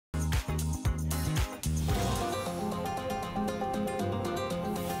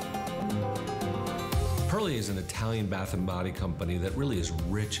Perlier is an Italian bath and body company that really is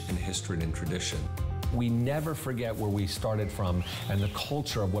rich in history and in tradition. We never forget where we started from and the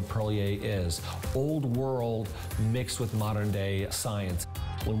culture of what Perlier is. Old world mixed with modern day science.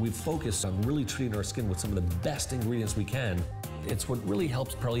 When we focus on really treating our skin with some of the best ingredients we can, it's what really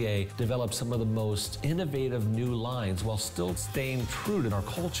helps Perlier develop some of the most innovative new lines while still staying true to our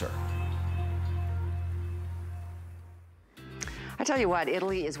culture. I tell you what,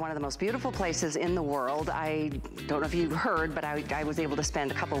 Italy is one of the most beautiful places in the world. I don't know if you heard, but I was able to spend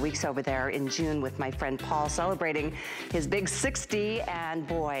a couple weeks over there in June with my friend Paul celebrating his big 60, and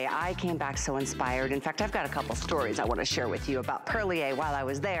boy, I came back so inspired. In fact, I've got a couple stories I want to share with you about Perlier while I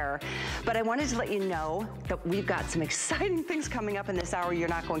was there, but I wanted to let you know that we've got some exciting things coming up in this hour you're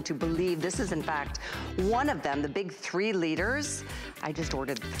not going to believe. This is in fact one of them, the big 3 liters. I just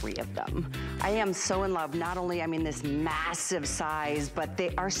ordered 3 of them. I am so in love. Not only, I mean, this massive size, but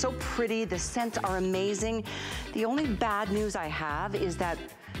they are so pretty. The scents are amazing. The only bad news I have is that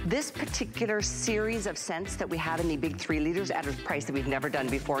this particular series of scents that we have in the big 3 liters at a price that we've never done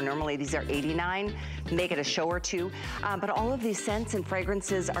before. Normally these are $89, make it a show or 2. But all of these scents and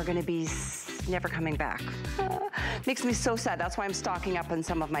fragrances are gonna be never coming back. Makes me so sad. That's why I'm stocking up on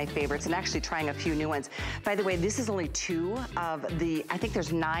some of my favorites and actually trying a few new ones. By the way, this is only 2 of the, I think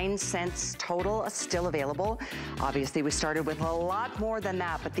there's 9 scents total still available. Obviously, we started with a lot more than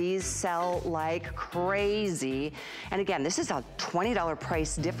that, but these sell like crazy. And again, this is a $20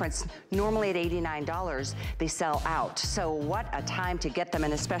 price difference. Normally at $89, they sell out. So what a time to get them,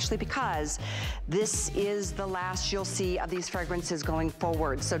 and especially because this is the last you'll see of these fragrances going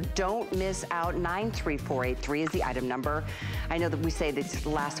forward. So don't miss out. 93483 is the item number. I know that we say these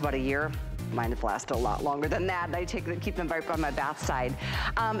last about a year. Mine have lasted a lot longer than that. I keep them right by my bath side.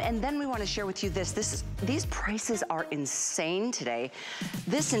 And then we want to share with you these prices are insane today.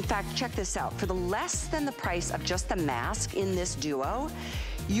 This, in fact, check this out. For the less than the price of just the mask in this duo,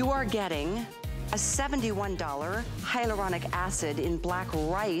 you are getting a $71 hyaluronic acid in black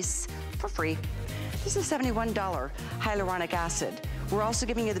rice for free. This is $71 hyaluronic acid. We're also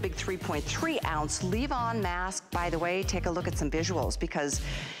giving you the big 3.3 ounce leave-on mask. By the way, take a look at some visuals, because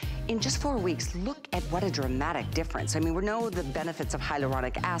in just 4 weeks, look at what a dramatic difference. I mean, we know the benefits of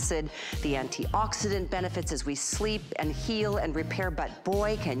hyaluronic acid, the antioxidant benefits as we sleep and heal and repair, but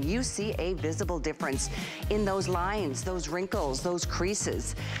boy, can you see a visible difference in those lines, those wrinkles, those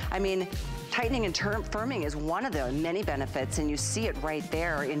creases. I mean, tightening and firming is one of the many benefits, and you see it right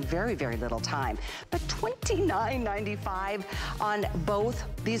there in very, very little time. But $29.95 on both.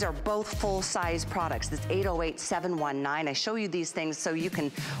 These are both full-size products. This 808719. I show you these things so you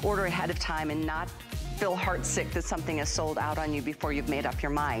can order ahead of time and not feel heartsick that something is sold out on you before you've made up your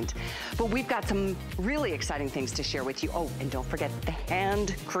mind. But we've got some really exciting things to share with you. Oh, and don't forget the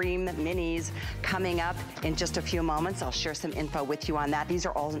hand cream minis coming up in just a few moments. I'll share some info with you on that. These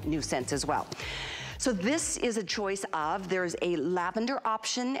are all new scents as well. So this is a choice of, there's a lavender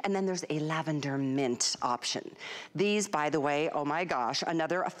option and then there's a lavender mint option. These, by the way, oh my gosh,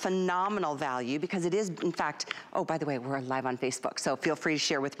 another phenomenal value, because it is, in fact, oh, by the way, we're live on Facebook, so feel free to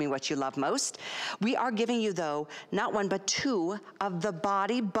share with me what you love most. We are giving you, though, not 1, but 2 of the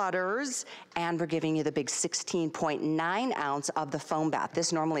body butters, and we're giving you the big 16.9 ounce of the foam bath.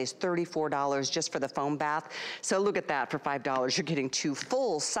 This normally is $34 just for the foam bath. So look at that, for $5, you're getting 2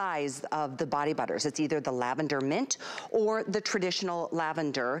 full size of the body butters. It's either the lavender mint or the traditional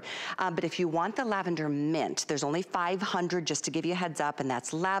lavender. But if you want the lavender mint, there's only 500, just to give you a heads up, and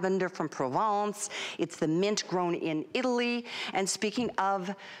that's lavender from Provence. It's the mint grown in Italy. And speaking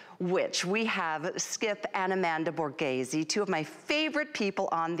of which, we have Skip and Amanda Borghese, 2 of my favorite people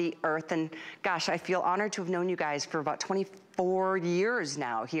on the earth. And gosh, I feel honored to have known you guys for about 24 years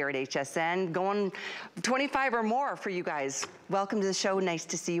now here at HSN, going 25 or more for you guys. Welcome to the show. Nice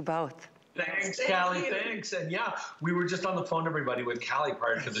to see you both. Thanks, Callie, thanks. And yeah, we were just on the phone, everybody, with Callie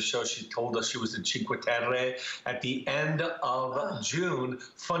prior to the show. She told us she was in Cinque Terre at the end of June.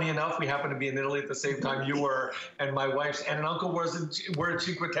 Funny enough, we happened to be in Italy at the same time you were, and my wife's aunt and uncle were in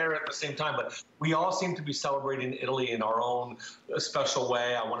Cinque Terre at the same time. But we all seem to be celebrating Italy in our own special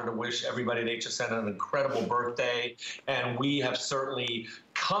way. I wanted to wish everybody at HSN an incredible birthday, and we have certainly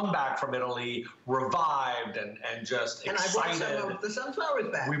come back from Italy revived and just excited. And I brought some of the sunflowers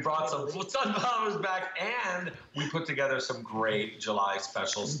back. We brought some sunflowers back, and we put together some great July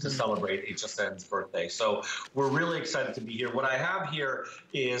specials to celebrate HSN's birthday. So we're really excited to be here. What I have here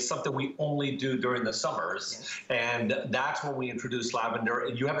is something we only do during the summers, and that's when we introduce lavender.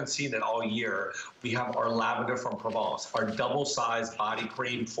 And you haven't seen it all year. We have our lavender from Provence, our double-sized body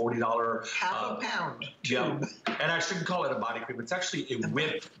cream, $40. Half a pound. Yeah, and I shouldn't call it a body cream. It's actually a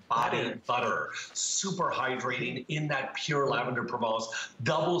whipped body butter, super hydrating in that pure lavender Provence,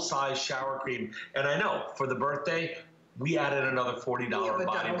 double-sized shower cream. And I know for the birthday, we added another $40 body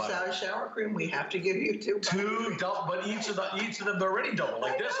butter. Double-sized shower cream. We have to give you two double, but each of them they're already double.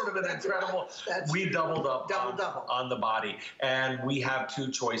 Like this would have been incredible. We doubled up on the body, and we have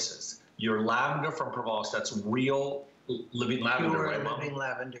two choices. Your lavender from Provence, that's real living lavender, pure right, Mom? living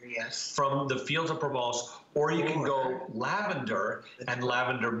lavender, yes. From the fields of Provence, or you can go lavender and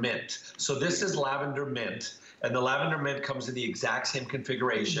lavender mint. So this is lavender mint. And the lavender mint comes in the exact same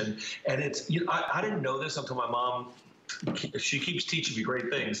configuration. And it's, I didn't know this until my mom, she keeps teaching me great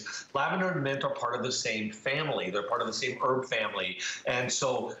things. Lavender and mint are part of the same family. They're part of the same herb family. And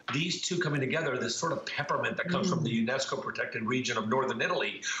so these two coming together, this sort of peppermint that comes from the UNESCO protected region of northern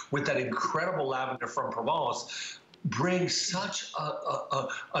Italy with that incredible lavender from Provence, brings such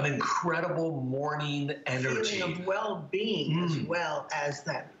an incredible morning energy. Feeling of well-being as well as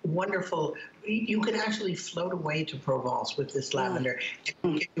that wonderful, you could actually float away to Provence with this lavender.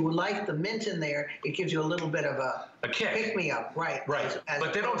 If you like the mint in there, it gives you a little bit of a kick. Pick-me-up, right.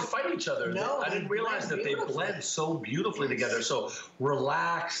 But they don't fight each other. No, I didn't realize that they blend so beautifully together. So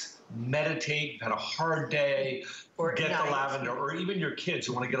relax, meditate, you've had a hard day, get the lavender, or even your kids,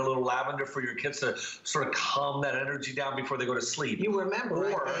 you want to get a little lavender for your kids to sort of calm that energy down before they go to sleep. You remember,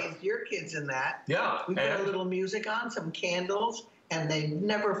 I bathed your kids in that. Yeah. We put a little music on, some candles, and they've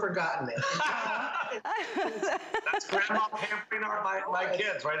never forgotten it. That's grandma pampering my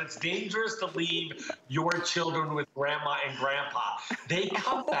kids, right? It's dangerous to leave your children with grandma and grandpa. They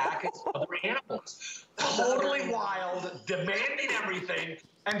come back as other animals, totally wild, demanding everything,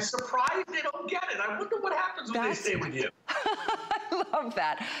 and surprised they don't get it. I wonder what happens when they stay with you. I love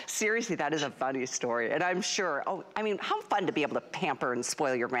that. Seriously, that is a funny story. And I'm sure, I mean, how fun to be able to pamper and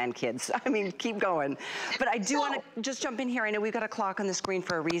spoil your grandkids. I mean, keep going. But I do want to just jump in here. I know we've got a clock on the screen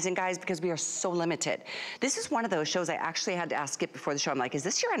for a reason, guys, because we are so limited. This is one of those shows I actually had to ask Skip before the show. I'm like, is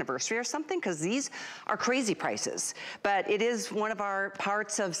this your anniversary or something? Because these are crazy prices. But it is one of our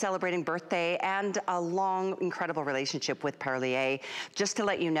parts of celebrating birthday and a long, incredible relationship with Perlier. Just to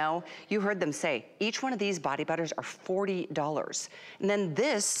let you know, you heard them say, each one of these body butters are $40. And then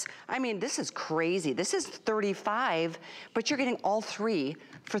this, I mean, this is crazy. This is $35, but you're getting all three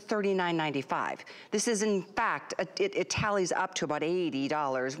for $39.95. This is, in fact, it tallies up to about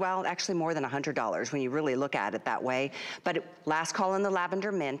 $80. Well, actually more than $100 when you really look at it that way. But last call on the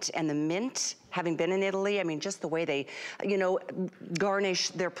lavender mint, and the mint, having been in Italy, I mean, just the way they, garnish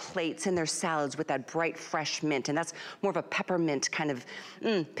their plates and their salads with that bright, fresh mint. And that's more of a peppermint kind of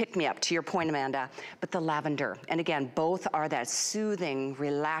pick-me-up, to your point, Amanda. But the lavender, and again, both are that soothing,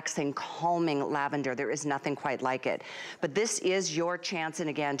 relaxing, calming lavender. There is nothing quite like it. But this is your chance, and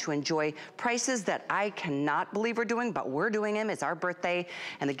again, to enjoy prices that I cannot believe we're doing, but we're doing them. It's our birthday,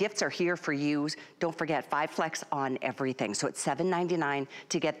 and the gifts are here for you. Don't forget, 5 flex on everything. So it's $7.99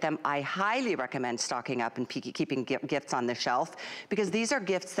 to get them. I highly recommend stocking up and keeping gifts on the shelf, because these are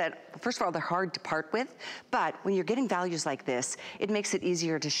gifts that, first of all, they're hard to part with, but when you're getting values like this, it makes it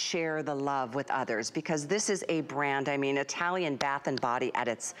easier to share the love with others, because this is a brand, I mean, Italian Bath and Body at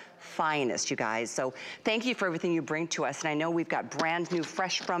its finest, you guys. So thank you for everything you bring to us. And I know we've got brand new,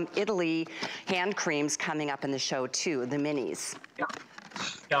 fresh from Italy hand creams coming up in the show too, the minis.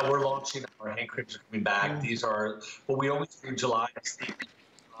 Yeah, we're launching, our hand creams are coming back. These are what we always do in July,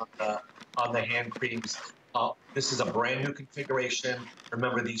 on the hand creams. This is a brand new configuration.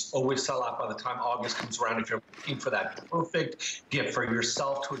 Remember, these always sell out by the time August comes around. If you're looking for that perfect gift for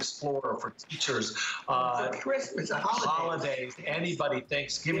yourself to explore, or for teachers, for Christmas, holidays, anybody,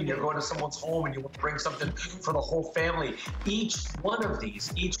 Thanksgiving, you're going to someone's home and you want to bring something for the whole family. Each one of these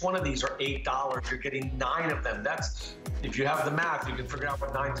are $8. You're getting 9 of them. That's, if you have the math, you can figure out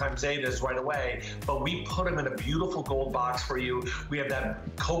what 9 times 8 is right away. But we put them in a beautiful gold box for you. We have that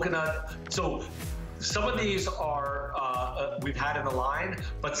coconut. So some of these are, we've had in the line,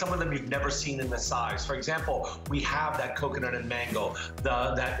 but some of them you've never seen in the size. For example, we have that coconut and mango,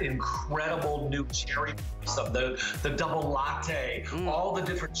 that incredible new cherry stuff, the double latte, all the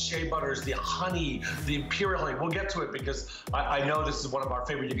different shea butters, the honey, the imperial honey. We'll get to it because I know this is one of our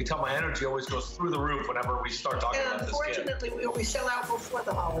favorite. You can tell my energy always goes through the roof whenever we start talking about this. Unfortunately, we always sell out before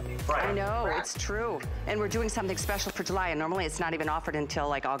the holidays. Right. I know, it's true. And we're doing something special for July, and normally it's not even offered until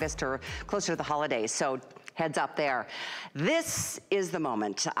like August or closer to the holidays. So heads up there. This is the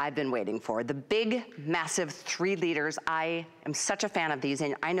moment I've been waiting for. The big, massive 3 liters. I am such a fan of these,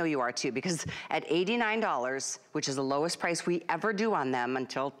 and I know you are too, because at $89, which is the lowest price we ever do on them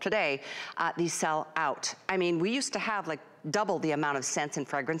until today, these sell out. I mean, we used to have like double the amount of scents and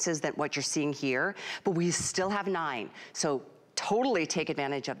fragrances than what you're seeing here, but we still have 9. So totally take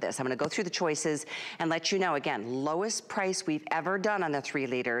advantage of this. I'm gonna go through the choices and let you know, again, lowest price we've ever done on the 3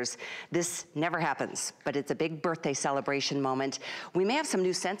 liters. This never happens, but it's a big birthday celebration moment. We may have some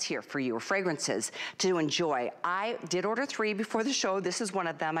new scents here for you, or fragrances to enjoy. I did order 3 before the show. This is one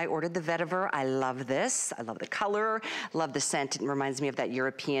of them. I ordered the vetiver. I love this. I love the color, love the scent. It reminds me of that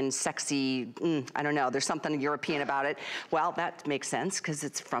European sexy, I don't know, there's something European about it. Well, that makes sense because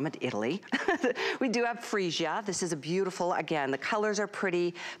it's from Italy. We do have Freesia. This is a beautiful, again, the colors are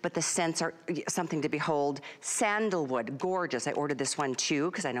pretty, but the scents are something to behold. Sandalwood, gorgeous. I ordered this one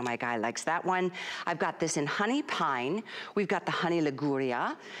too, because I know my guy likes that one. I've got this in honey pine. We've got the honey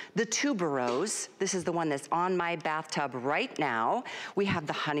liguria, the tuberose. This is the one that's on my bathtub right now. We have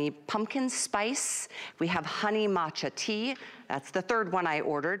the honey pumpkin spice. We have honey matcha tea. That's the 3rd one I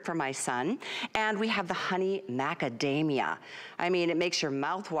ordered for my son. And we have the honey macadamia. I mean, it makes your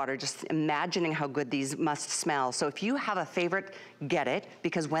mouth water just imagining how good these must smell. So if you have a favorite, get it,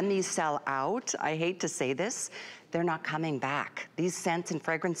 because when these sell out, I hate to say this, they're not coming back. These scents and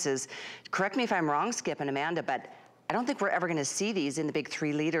fragrances, correct me if I'm wrong, Skip and Amanda, but I don't think we're ever gonna see these in the big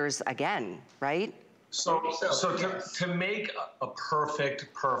 3 liters again, right? So to make a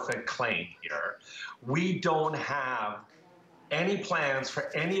perfect claim here, we don't have any plans for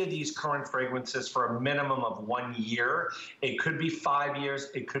any of these current fragrances for a minimum of 1 year. It could be 5 years,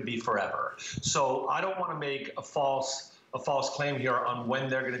 it could be forever. So I don't want to make a false claim here on when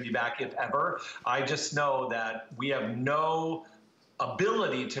they're going to be back, if ever. I just know that we have no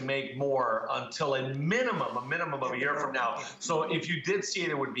ability to make more until a minimum of a year from now. So if you did see it,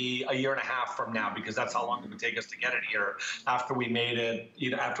 it would be a year and a half from now, because that's how long it would take us to get it here after we made it,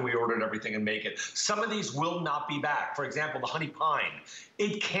 after we ordered everything and make it. Some of these will not be back. For example, the honey pine,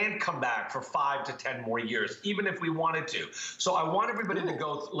 it can't come back for 5 to 10 more years, even if we wanted to. So I want everybody to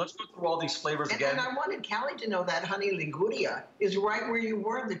go, let's go through all these flavors again. And I wanted Callie to know that honey liguria is right where you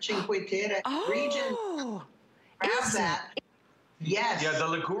were, the Cinque Terre region. Grab that. Yes. Yeah, the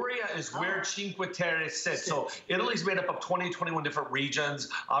Liguria is where Cinque Terre sits. So Italy's made up of 21 different regions.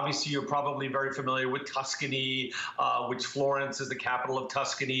 Obviously, you're probably very familiar with Tuscany, which Florence is the capital of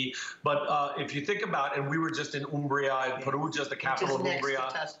Tuscany. But if you think about, and we were just in Umbria, and Perugia is the capital of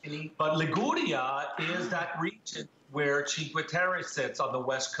Umbria. But Liguria is that region where Cinque Terre sits on the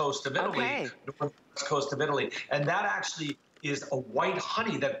west coast of Italy, the west coast of Italy. And that actually is a white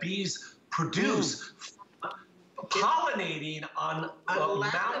honey that bees produce pollinating on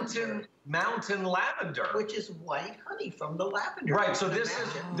mountain lavender, which is white honey from the lavender. Right. So this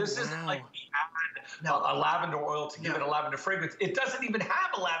isn't like we add a lavender oil to give it a lavender fragrance. It doesn't even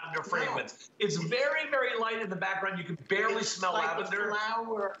have a lavender fragrance. It's very, very light in the background. You can barely smell lavender. The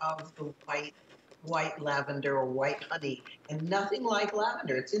flower of the white lavender or white honey, and nothing like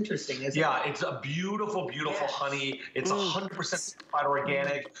lavender. It's interesting, isn't it? Yeah, it's a beautiful, beautiful honey. It's 100% certified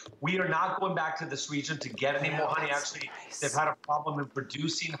organic. We are not going back to this region to get any more honey. Actually, they've had a problem in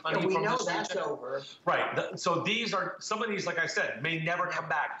producing honey from this region. That's over. Right. So these are, some of these, like I said, may never come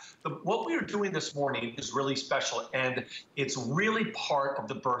back. What we are doing this morning is really special, and it's really part of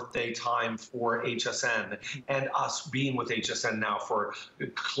the birthday time for HSN and us being with HSN now for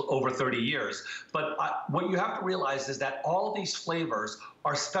over 30 years. But what you have to realize is that all these flavors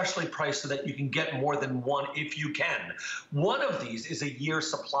are specially priced so that you can get more than one if you can. One of these is a year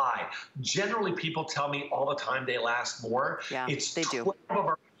supply. Generally, people tell me all the time they last more. Yeah, it's they do. 12 of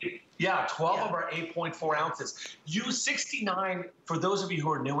our 8.4 ounces. Use 69, for those of you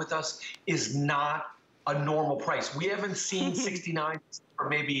who are new with us, is not a normal price. We haven't seen 69 or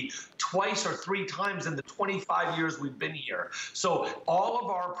maybe twice or 3 times in the 25 years we've been here. So all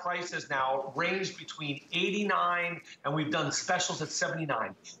of our prices now range between 89, and we've done specials at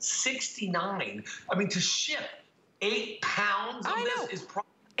 79. 69, I mean, to ship 8 pounds of this is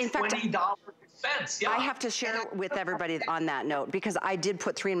probably $20 expense. I have to share with everybody on that note, because I did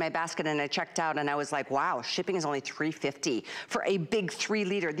put 3 in my basket and I checked out and I was like, wow, shipping is only $3.50 for a big 3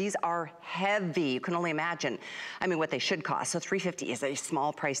 liter. These are heavy. You can only imagine, I mean, what they should cost. So $3.50 is a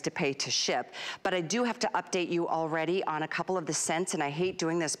small price to pay to ship. But I do have to update you already on a couple of the scents, and I hate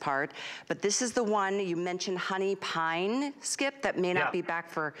doing this part, but this is the one you mentioned, honey pine, Skip, that may not be back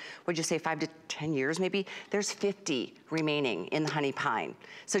for, what'd you say, 5 to 10 years maybe? There's 50 remaining in the honey pine.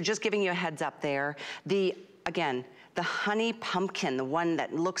 So just giving you a heads up there. Again, the honey pumpkin, the one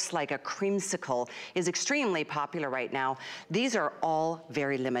that looks like a creamsicle, is extremely popular right now. These are all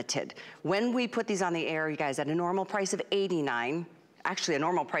very limited. When we put these on the air, you guys, at a normal price of $89, actually a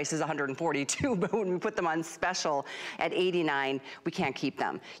normal price is $142, but when we put them on special at $89, we can't keep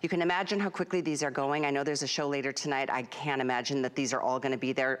them. You can imagine how quickly these are going. I know there's a show later tonight. I can't imagine that these are all gonna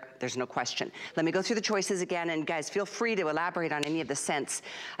be there. There's no question. Let me go through the choices again, and guys, feel free to elaborate on any of the scents.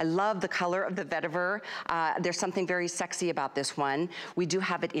 I love the color of the vetiver. There's something very sexy about this one. We do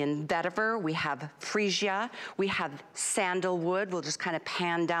have it in vetiver. We have freesia. We have sandalwood. We'll just kind of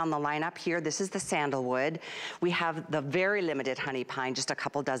pan down the lineup here. This is the sandalwood. We have the very limited honey pine, just a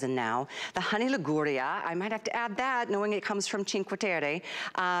couple dozen now. The honey liguria, I might have to add that, knowing it comes from Cinque Terre.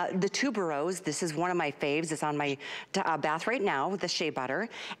 The tuberose, this is one of my faves. It's on my bath right now with the shea butter.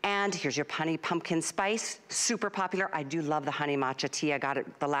 And here's your honey pumpkin spice, super popular. I do love the honey matcha tea. I got it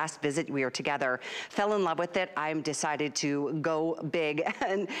the last visit we were together. Fell in love with it. I'm decided to go big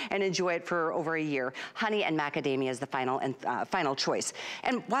and enjoy it for over a year. Honey and macadamia is the final choice.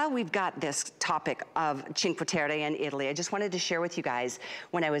 And while we've got this topic of Cinque Terre in Italy, I just wanted to share with you guys,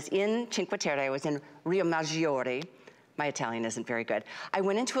 when I was in Cinque Terre, I was in Rio Maggiore. My Italian isn't very good. I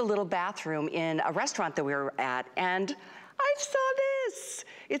went into a little bathroom in a restaurant that we were at, and I saw this.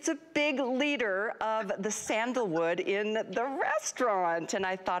 It's a big liter of the sandalwood in the restaurant, and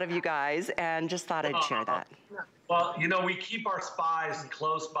I thought of you guys and just thought I'd share that. Well, you know, we keep our spies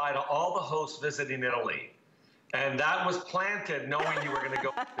close by to all the hosts visiting Italy. And that was planted knowing you were going to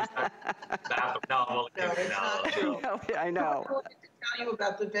go to this bathroom. No, it's not true. I know. I wanted to tell you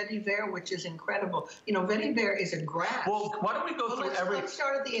about the vetiver, which is incredible. You know, vetiver is a grass. Well, why don't we go through every... Let's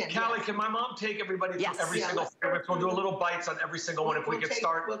start at the end. Callie, can my mom take everybody through every single fragrance? We'll do a little bites on every single one if we could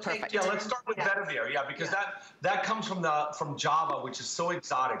start. Yeah, let's start with vetiver. Yeah, because that comes from Java, which is so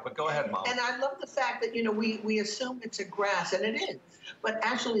exotic. But go ahead, Mom. And I love the fact that, you know, we assume it's a grass, and it is. But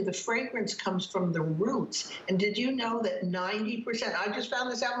actually, the fragrance comes from the roots. And did you know that 90%, I just found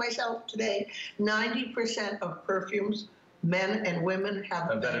this out myself today, 90% of perfumes, men and women, have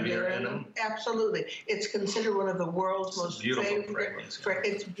vetiver in them? Absolutely. It's considered one of the world's most favorite fragrances.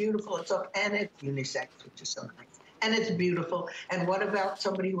 It's beautiful. And it's unisex, which is so nice. And it's beautiful. And what about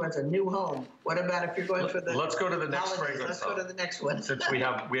somebody who has a new home? What about if you're going for the... Let's go to the next fragrance. Let's go to the next one. Since we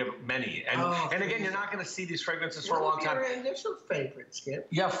have many. And again, you're not going to see these fragrances for a long time. Your initial favorite, Skip.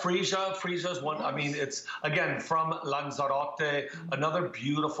 Yeah, freesia. Freesia is one. Yes. I mean, it's, again, from Lanzarote, another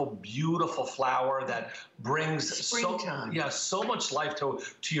beautiful, beautiful flower that brings so much life to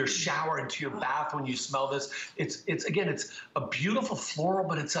your shower and to your bath when you smell this. It's a beautiful floral,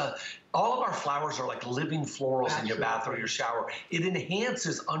 but all of our flowers are like living florals in your bath or your shower. It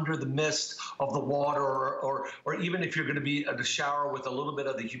enhances under the mist of the water, or even if you're going to be in a shower with a little bit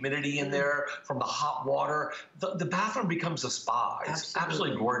of the humidity in there from the hot water, the bathroom becomes a spa. It's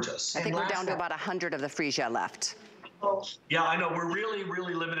absolutely gorgeous. I think we're down to about 100 of the freesia left. Yeah, I know. We're really,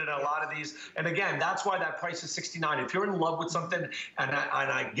 really limited on a lot of these. And again, that's why that price is $69. If you're in love with something, and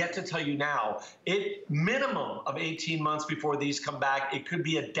I get to tell you now, minimum of 18 months before these come back, it could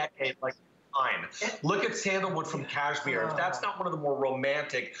be a decade like pine. Look at sandalwood from Kashmir. If that's not one of the more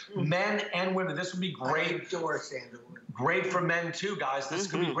romantic, men and women, this would be great. I adore sandalwood. Great for men too, guys. This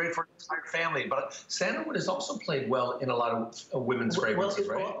could be great for an entire family. But sandalwood is also played well in a lot of women's fragrances,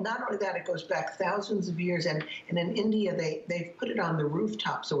 right? Well, not only that, it goes back thousands of years. And in India, they've put it on the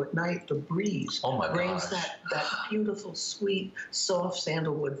rooftop, so at night the breeze brings that beautiful, sweet, soft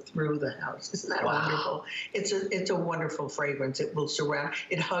sandalwood through the house. Isn't that wonderful? It's a wonderful fragrance. It will surround.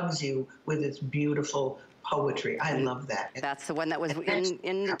 It hugs you with its beautiful poetry. I love that. That's the one that was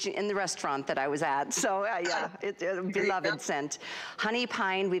in the restaurant that I was at. So yeah, it's a beloved scent. Honey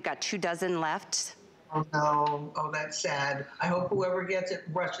pine, we've got 2 dozen left. Oh no, oh that's sad. I hope whoever gets it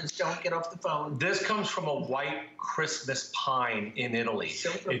rushes, don't get off the phone. This comes from a white Christmas pine in Italy.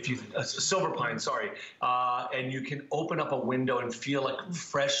 Silver pine, sorry. And you can open up a window and feel like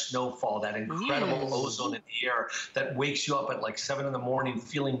fresh snowfall, that incredible ozone in the air that wakes you up at like 7 in the morning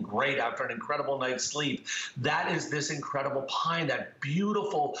feeling great after an incredible night's sleep. That is this incredible pine, that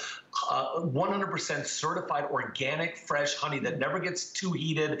beautiful 100% certified organic fresh honey that never gets too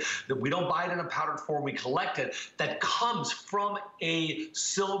heated, that we don't buy it in a powdered form, we collect it, that comes from a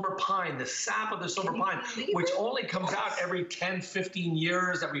silver pine, the sap of the silver pine, which only comes out every 10, 15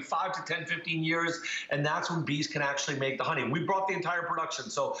 years, every 5 to 10, 15 years, and that's when bees can actually make the honey. We brought the entire production,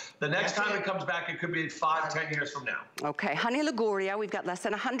 so the next time it comes back, it could be 5, 10 years from now. Okay, honey liguria, we've got less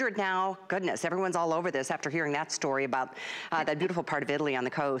than 100 now. Goodness, everyone's all over this after hearing that story about that beautiful part of Italy on the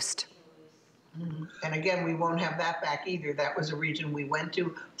coast. And again, we won't have that back either. That was a region we went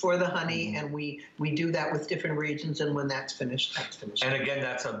to for the honey, and we do that with different regions, and when that's finished, that's finished. And again,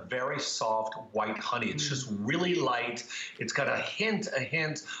 that's a very soft white honey. It's just really light. It's got a hint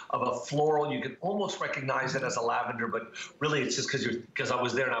of a floral. You can almost recognize it as a lavender, but really it's just because I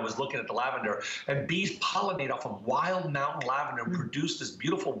was there and I was looking at the lavender. And bees pollinate off of wild mountain lavender and produce this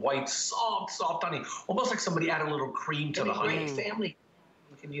beautiful white, soft honey, almost like somebody added a little cream to the honey. Family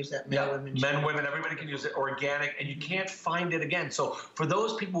can use that. Men, women, everybody can use it. Organic, and you can't find it again. So for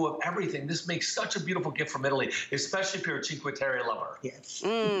those people who have everything, this makes such a beautiful gift from Italy, especially if you're a Cinque Terre lover. Yes.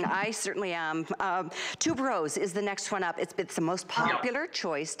 I certainly am. Tuberose is the next one up. It's the most popular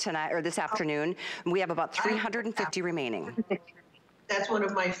choice tonight or this afternoon. We have about 350 remaining. That's one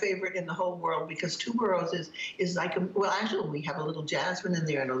of my favorite in the whole world, because tuberose is like, well, actually we have a little jasmine in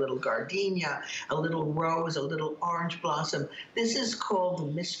there and a little gardenia, a little rose, a little orange blossom. This is called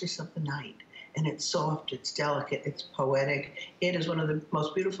the Mistress of the Night. And it's soft, it's delicate, it's poetic. It is one of the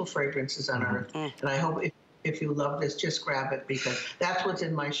most beautiful fragrances on earth. And I hope if you love this, just grab it, because that's what's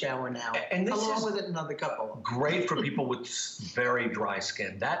in my shower now. And this along is with another couple. Great for people with very dry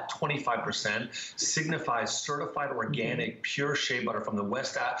skin. That 25% signifies certified organic, pure shea butter from the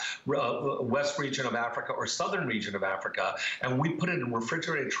west region of Africa or southern region of Africa. And we put it in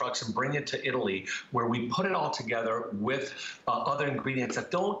refrigerated trucks and bring it to Italy, where we put it all together with other ingredients that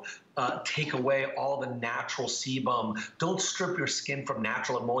don't take away all the natural sebum. Don't strip your skin from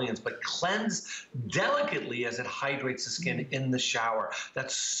natural emollients, but cleanse delicately as it hydrates the skin in the shower.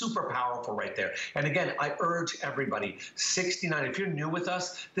 That's super powerful right there. And again, I urge everybody, $69. If you're new with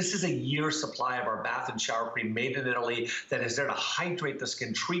us, this is a year's supply of our bath and shower cream made in Italy that is there to hydrate the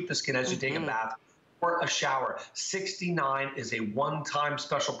skin, treat the skin as you take a bath or a shower. $69 is a one-time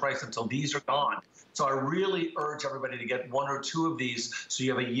special price until these are gone. So I really urge everybody to get one or two of these so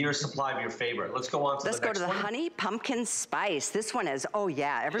you have a year's supply of your favorite. Let's go on to the next one. Let's go to the honey pumpkin spice. This one is, oh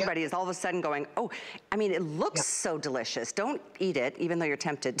yeah, everybody is all of a sudden going, oh, I mean, it looks so delicious. Don't eat it, even though you're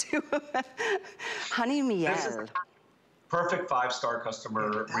tempted to. Honey miel. Perfect 5-star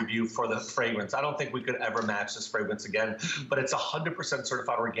customer review for the fragrance. I don't think we could ever match this fragrance again, but it's 100%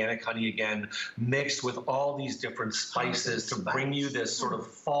 certified organic honey again, mixed with all these different spices to bring you this sort of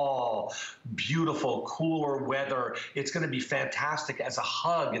fall, beautiful, cooler weather. It's going to be fantastic as a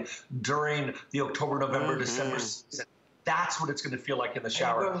hug during the October, November, December season. That's what it's going to feel like in the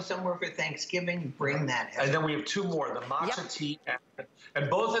shower. Go somewhere for Thanksgiving, bring that. And then we have two more, the matcha tea. And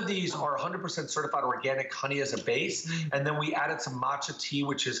both of these are 100% certified organic honey as a base. And then we added some matcha tea,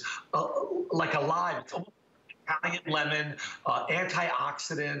 which is like a lime. It's almost Italian lemon,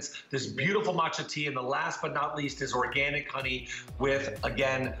 antioxidants, this beautiful matcha tea. And the last but not least is organic honey with,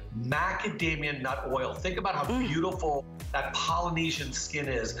 again, macadamia nut oil. Think about how beautiful that Polynesian skin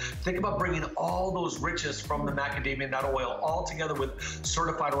is. Think about bringing all those riches from the macadamia nut oil all together with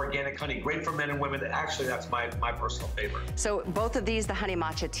certified organic honey. Great for men and women. Actually, that's my personal favorite. So both of these, the honey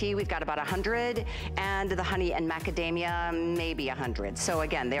matcha tea, we've got about 100, and the honey and macadamia, maybe 100. So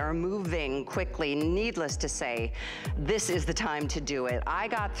again, they are moving quickly. Needless to say, this is the time to do it. I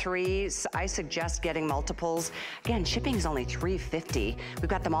got 3. I suggest getting multiples. Again, shipping is only $3.50. We've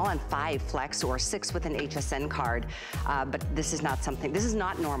got them all on 5 flex or 6 with an HSN card. But this is not something, this is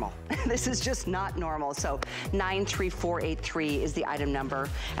not normal. This is just not normal. So 93483 is the item number.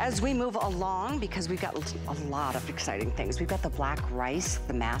 As we move along, because we've got a lot of exciting things. We've got the black rice,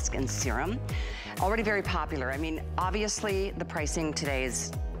 the mask and serum. Already very popular. I mean, obviously the pricing today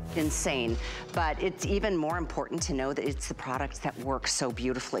is insane, but it's even more important to know that it's the products that work so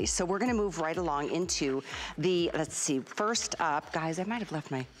beautifully. So we're gonna move right along into the, let's see, first up, guys, I might have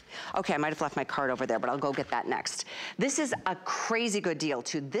left my card over there, but I'll go get that next. This is a crazy good deal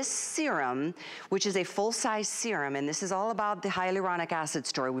too. This serum, which is a full-size serum, and this is all about the hyaluronic acid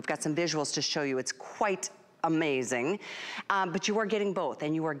story. We've got some visuals to show you. It's quite amazing, but you are getting both,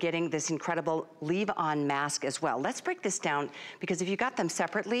 and you are getting this incredible leave-on mask as well. Let's break this down, because if you got them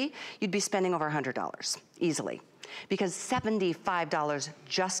separately, you'd be spending over $100 easily, because $75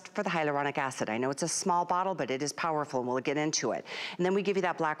 just for the hyaluronic acid. I know it's a small bottle, but it is powerful, and we'll get into it. And then we give you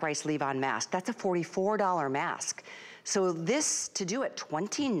that black rice leave-on mask. That's a $44 mask. So this, to do it,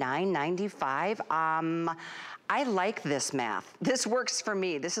 $29.95. I like this math. This works for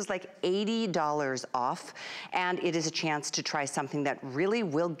me. This is like $80 off, and it is a chance to try something that really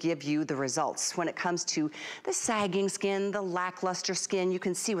will give you the results. When it comes to the sagging skin, the lackluster skin, you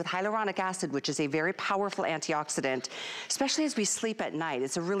can see with hyaluronic acid, which is a very powerful antioxidant, especially as we sleep at night,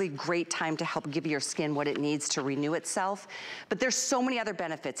 it's a really great time to help give your skin what it needs to renew itself. But there's so many other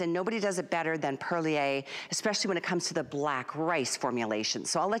benefits, and nobody does it better than Perlier, especially when it comes to the black rice formulation.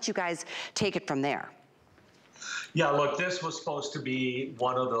 So I'll let you guys take it from there. Yeah, look, this was supposed to be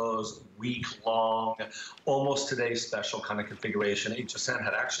one of those week-long, almost today's special kind of configuration. HSN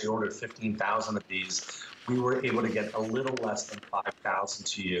had actually ordered 15,000 of these. We were able to get a little less than 5,000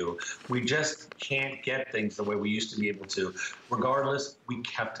 to you. We just can't get things the way we used to be able to. Regardless, we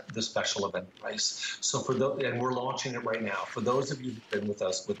kept the special event price. So for those, and we're launching it right now. For those of you who've been with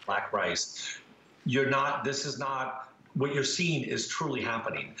us with Black Rice, this is not, what you're seeing is truly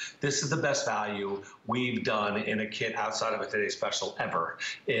happening. This is the best value we've done in a kit outside of a Today's Special ever.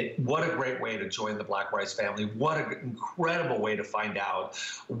 What a great way to join the Black Rice family. What an incredible way to find out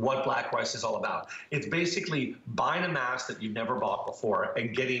what Black Rice is all about. It's basically buying a mask that you've never bought before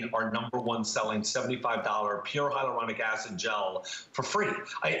and getting our #1 selling $75 pure hyaluronic acid gel for free.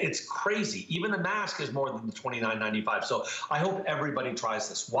 It's crazy. Even the mask is more than the $29.95. So I hope everybody tries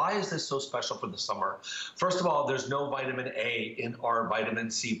this. Why is this so special for the summer? First of all, there's no vitamin A in our vitamin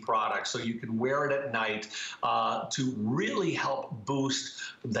C product, so you can wear it at night to really help boost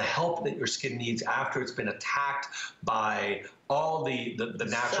the help that your skin needs after it's been attacked by all the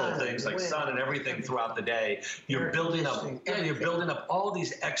natural things like sun and everything throughout the day. You're building up, you're building up all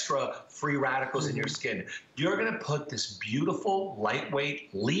these extra free radicals in your skin. You're gonna put this beautiful, lightweight,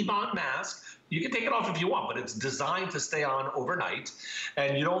 leave-on mask. You can take it off if you want, but it's designed to stay on overnight,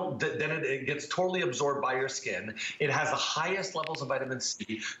 and you don't. Then it gets totally absorbed by your skin. It has the highest levels of vitamin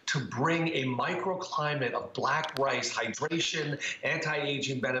C to bring a microclimate of black rice hydration,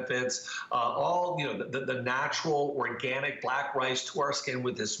 anti-aging benefits, all the natural organic black rice to our skin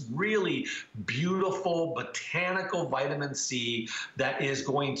with this really beautiful botanical vitamin C that is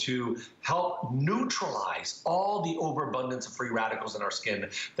going to help neutralize all the overabundance of free radicals in our skin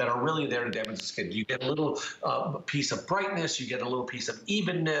that are really there to damage the skin. You get a little piece of brightness, you get a little piece of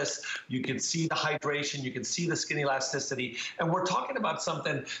evenness, you can see the hydration, you can see the skin elasticity, and we're talking about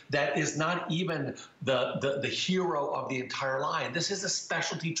something that is not even the hero of the entire line. This is a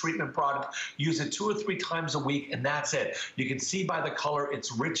specialty treatment product. Use it 2 or 3 times a week, and that's it. You can see by the color,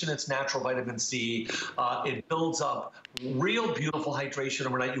 it's rich in its natural vitamin C. It builds up real beautiful hydration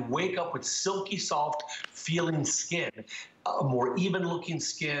overnight. You wake up with silky, soft feeling skin, a more even looking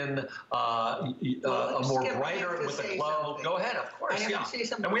skin, a more brighter with a glow. Go ahead, of course. I have to say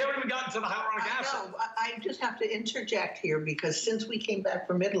something. And we haven't even gotten to the hyaluronic acid. I just have to interject here because since we came back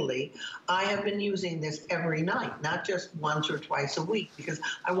from Italy, I have been using this every night, not just once or twice a week, because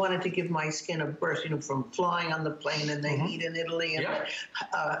I wanted to give my skin a burst, from flying on the plane and the heat in Italy, and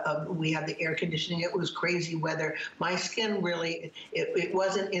we had the air conditioning. It was crazy weather. My skin really, it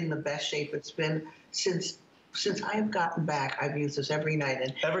wasn't in the best shape it's been since I have gotten back. I've used this every night.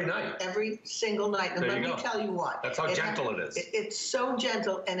 And every single night. And let me tell you what. That's how gentle it is. It's so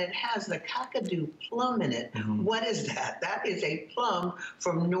gentle, and it has the Kakadu plum in it. What is that? That is a plum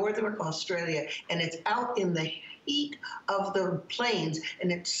from northern Australia, and it's out in the heat of the plains,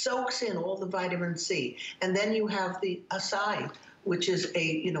 and it soaks in all the vitamin C. And then you have the acai, which is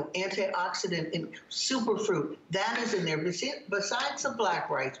a antioxidant in superfruit. That is in there. Besides the black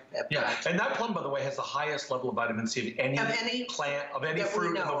rice pepper. Yeah, and that plum, by the way, has the highest level of vitamin C of any plant, of any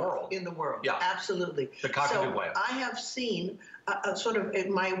fruit in the world. In the world, yeah, absolutely. The Kakadu plant. I have seen sort of,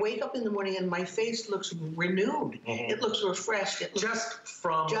 I wake up in the morning and my face looks renewed. It looks refreshed. It looks just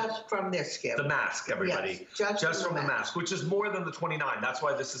from this, Skip. The mask, everybody. Yes, just from the mask, which is more than the 29. That's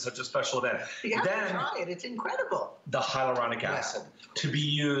why this is such a special event. You have to try it. It's incredible. The hyaluronic acid to be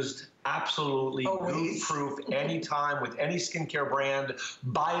used absolutely gluten-proof anytime with any skincare brand,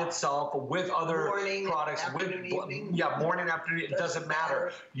 by itself, with other products, morning, afternoon, it doesn't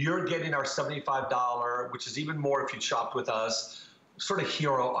matter. You're getting our $75, which is even more if you shopped with us, sort of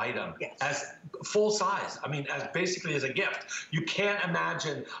hero item as full size. I mean, as basically as a gift. You can't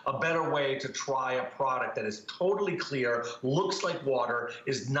imagine a better way to try a product that is totally clear, looks like water,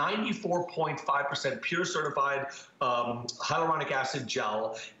 is 94.5% pure certified hyaluronic acid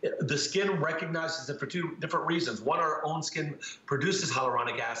gel. The skin recognizes it for 2 different reasons. One, our own skin produces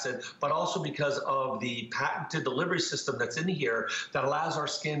hyaluronic acid, but also because of the patented delivery system that's in here that allows our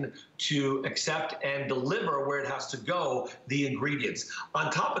skin to accept and deliver where it has to go the ingredients. On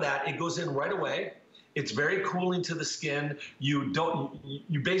top of that, it goes in right away. It's very cooling to the skin. You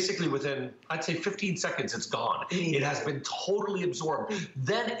basically within, I'd say 15 seconds, it's gone. It has been totally absorbed.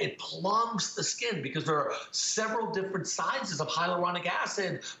 Then it plumbs the skin because there are several different sizes of hyaluronic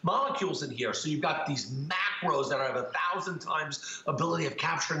acid molecules in here. So you've got these macros that have 1,000 times ability of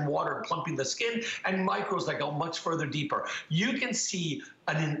capturing water and plumping the skin, and micros that go much further deeper. You can see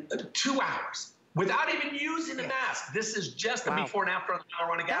in 2 hours without even using a mask. This is just the before and after on the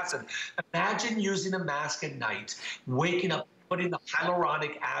hyaluronic acid. Imagine using a mask at night, waking up, putting the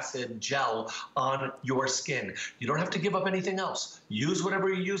hyaluronic acid gel on your skin. You don't have to give up anything else. Use whatever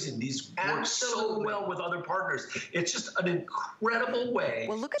you're using. These work so well with other partners. It's just an incredible way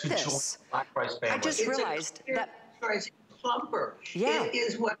to join the Black Rice family. I just realized that plumper. Yeah. It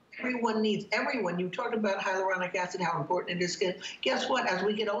is what everyone needs. Everyone. You talked about hyaluronic acid, how important it is. Guess what? As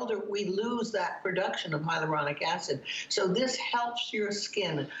we get older, we lose that production of hyaluronic acid. So this helps your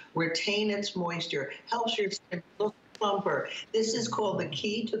skin retain its moisture, helps your skin look plumper. This is called the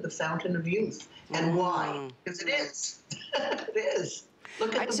key to the fountain of youth. And why? Because it is. It is.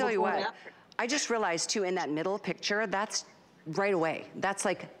 Look at I tell you what, I just realized too, in that middle picture, that's right away. That's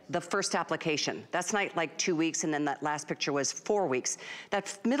like the first application. That's not like 2 weeks, and then that last picture was 4 weeks.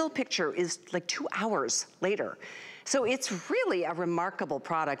 That middle picture is like 2 hours later. So it's really a remarkable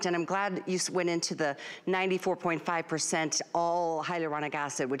product, and I'm glad you went into the 94.5% all hyaluronic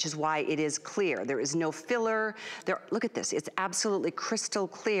acid, which is why it is clear. There is no filler. Look at this. It's absolutely crystal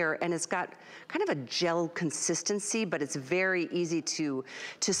clear, and it's got kind of a gel consistency, but it's very easy to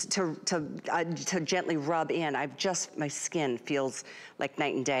gently rub in. My skin feels like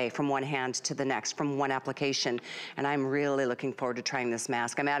night and day from one hand to the next, from one application, and I'm really looking forward to trying this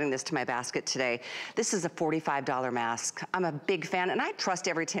mask. I'm adding this to my basket today. This is a $45 mask. I'm a big fan, and I trust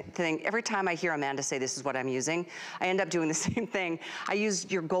everything. Every time I hear Amanda say this is what I'm using, I end up doing the same thing. I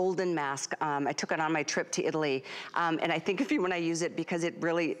used your golden mask. I took it on my trip to Italy, and I think of you when I use it because it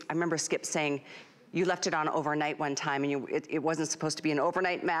really, I remember Skip saying, you left it on overnight one time, and it wasn't supposed to be an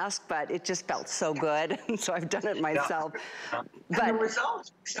overnight mask, but it just felt so good, so I've done it myself. And the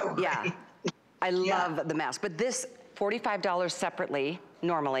results are so great. Yeah, I love the mask, but this $45 separately,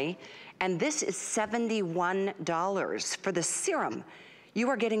 normally, and this is $71 for the serum. You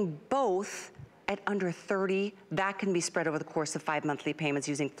are getting both at under $30. That can be spread over the course of 5 monthly payments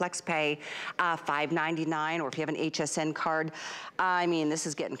using FlexPay, $5.99, or if you have an HSN card. I mean, this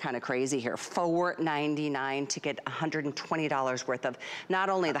is getting kind of crazy here. $4.99 to get $120 worth of not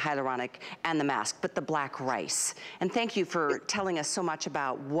only the hyaluronic and the mask, but the black rice. And thank you for telling us so much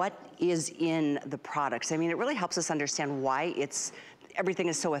about what is in the products. I mean, it really helps us understand why everything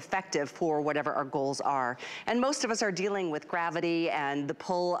is so effective for whatever our goals are. And most of us are dealing with gravity and the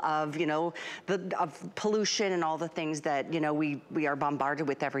pull of, of pollution and all the things that, we are bombarded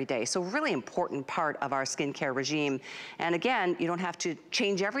with every day. So really important part of our skincare regime. And again, you don't have to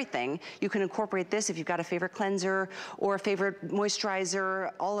change everything. You can incorporate this if you've got a favorite cleanser or a favorite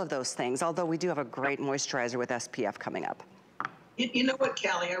moisturizer, all of those things. Although we do have a great moisturizer with SPF coming up. You know what,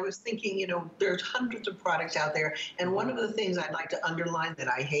 Callie, I was thinking, there's hundreds of products out there, and one of the things I'd like to underline that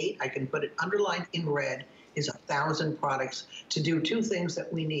I hate, I can put it underlined in red, is 1,000 products to do 2 things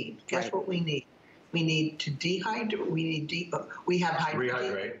that we need. Guess what we need? We need to dehydrate, we have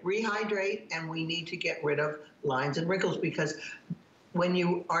rehydrate, and we need to get rid of lines and wrinkles, because when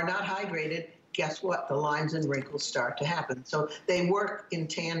you are not hydrated, guess what? The lines and wrinkles start to happen. So they work in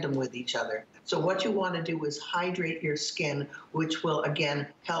tandem with each other. So what you want to do is hydrate your skin, which will, again,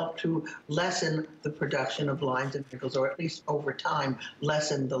 help to lessen the production of lines and wrinkles, or at least over time,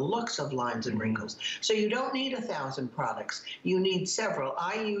 lessen the looks of lines and wrinkles. So you don't need 1,000 products. You need several.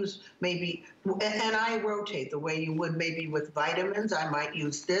 I use maybe, and I rotate the way you would maybe with vitamins. I might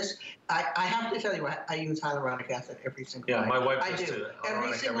use this. I have to tell you, I use hyaluronic acid every single night. Yeah, my wife does too.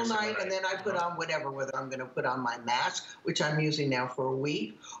 Every single night, and then I put on whether I'm going to put on my mask, which I'm using now for a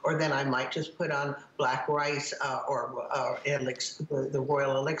week, or then I might just put on black rice or elixir, the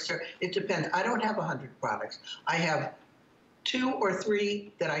royal elixir. It depends. I don't have 100 products. I have 2 or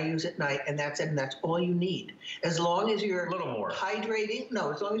 3 that I use at night, and that's it, and that's all you need. As long as you're hydrating.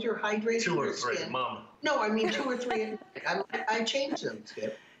 No, as long as you're hydrating 2 or your 3, skin. Mom. No, I mean 2 or 3. I change them,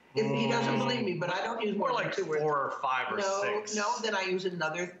 Skip. If he doesn't believe me, but I don't use more like 2 or 3. 4 or 5 or 6. No, then I use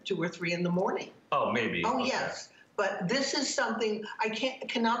another 2 or 3 in the morning. Oh, maybe. Oh, okay. Yes. But this is something, I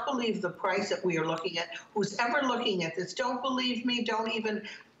cannot believe the price that we are looking at. Who's ever looking at this, don't believe me, don't even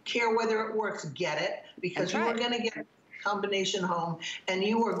care whether it works, get it, because you are going to get a combination home, and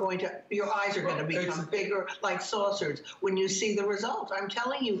your eyes are going to become bigger like saucers when you see the results. I'm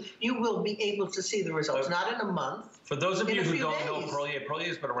telling you, you will be able to see the results, not in a month. For those of you who don't days. know Perlier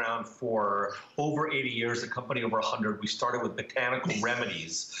has been around for over 80 years, the company over 100. We started with botanical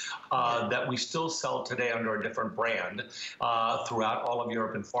remedies that we still sell today under a different brand throughout all of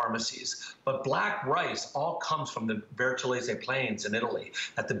Europe in pharmacies. But black rice all comes from the Vercellese Plains in Italy.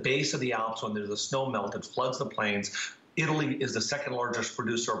 At the base of the Alps, when there's a snow melt, it floods the plains. Italy is the second largest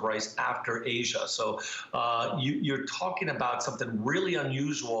producer of rice after Asia. So you're talking about something really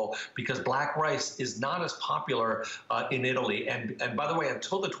unusual because black rice is not as popular in Italy. And by the way,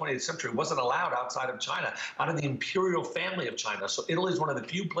 until the 20th century, it wasn't allowed outside of China, out of the imperial family of China. So Italy is one of the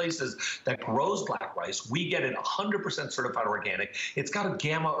few places that grows black rice. We get it 100% certified organic. It's got a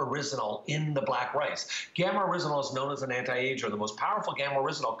gamma oryzanol in the black rice. Gamma oryzanol is known as an anti-ager. The most powerful gamma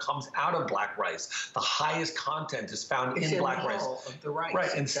oryzanol comes out of black rice. The highest content is found in black rice. Of the rice.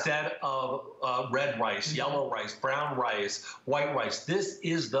 Right, instead of red rice, yellow rice, brown rice, white rice. This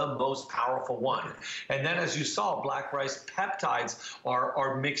is the most powerful one. And then as you saw, black rice peptides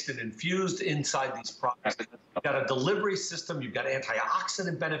are mixed and infused inside these products. You've got a delivery system, you've got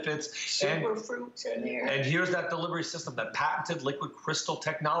antioxidant benefits. Super fruits in there. And here's that delivery system, that patented liquid crystal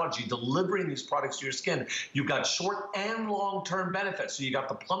technology, delivering these products to your skin. You've got short and long-term benefits. So you got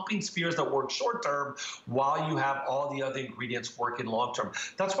the plumping spheres that work short-term while you have all the other ingredients working long-term.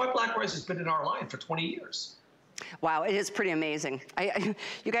 That's why black rice has been in our line for 20 years. Wow, it is pretty amazing.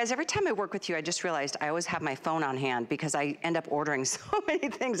 You guys, every time I work with you, I just realized I always have my phone on hand because I end up ordering so many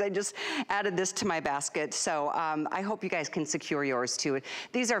things. I just added this to my basket. So I hope you guys can secure yours too.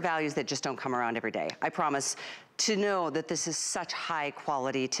 These are values that just don't come around every day. I promise. To know that this is such high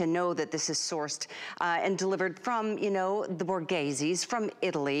quality, to know that this is sourced and delivered from, you know, the Borghese's, from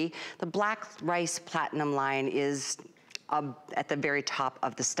Italy. The black rice platinum line is at the very top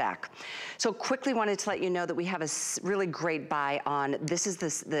of the stack. So quickly wanted to let you know that we have a really great buy on, this is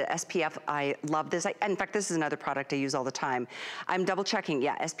the SPF. I love this. In fact, this is another product I use all the time. I'm double checking,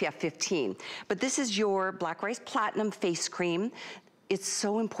 yeah, SPF 15. But this is your black rice platinum face cream. It's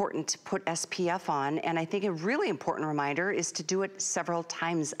so important to put SPF on, and I think a really important reminder is to do it several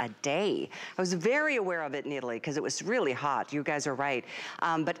times a day. I was very aware of it in Italy because it was really hot. You guys are right.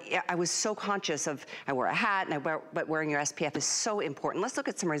 But I was so conscious of, I wear a hat, but wearing your SPF is so important. Let's look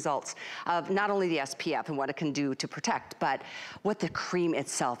at some results of not only the SPF and what it can do to protect, but what the cream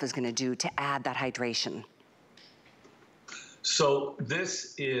itself is gonna do to add that hydration. So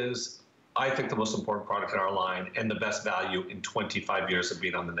this is, I think, the most important product in our line and the best value in 25 years of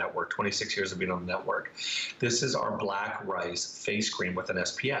being on the network, 26 years of being on the network. This is our black rice face cream with an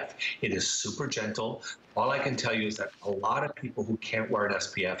SPF. It is super gentle. All I can tell you is that a lot of people who can't wear an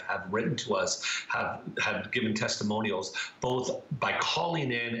SPF have written to us, have given testimonials, both by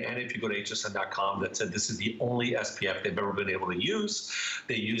calling in and if you go to hsn.com, that said this is the only SPF they've ever been able to use.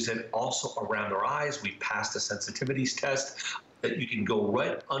 They use it also around their eyes. We've passed the sensitivities test. That you can go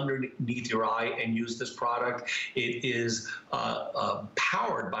right underneath your eye and use this product. It is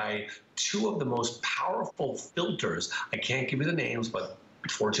powered by two of the most powerful filters. I can't give you the names, but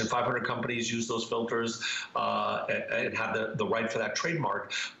Fortune 500 companies use those filters and have the right for that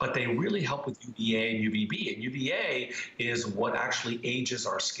trademark, but they really help with UVA and UVB. And UVA is what actually ages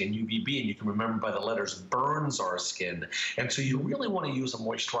our skin. UVB, and you can remember by the letters, burns our skin. And so you really want to use a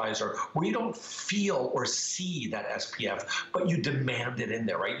moisturizer where you don't feel or see that SPF, but you demand it in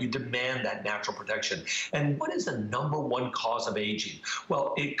there, right? You demand that natural protection. And what is the #1 cause of aging?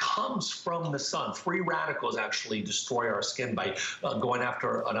 Well, it comes from the sun. Free radicals actually destroy our skin by going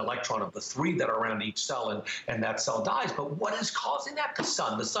after an electron of the 3 that are around each cell, and that cell dies. But what is causing that? The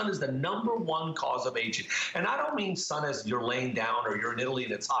sun. The sun is the #1 cause of aging. And I don't mean sun as you're laying down or you're in Italy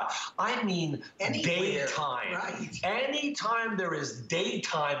and it's hot. I mean daytime. Right. Anytime there is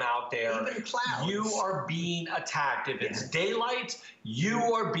daytime out there, even clouds, you are being attacked. If it's daylight, you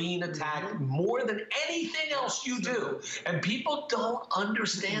are being attacked more than anything else you do. And people don't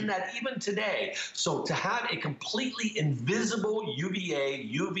understand that even today. So to have a completely invisible UVA,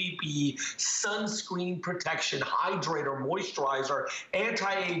 UVB, sunscreen protection, hydrator, moisturizer,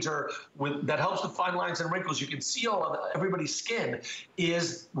 anti-ager that helps with fine lines and wrinkles, you can see all of everybody's skin,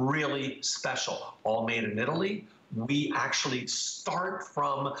 is really special. All made in Italy. We actually start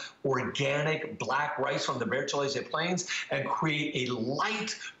from organic black rice from the Vercellese Plains and create a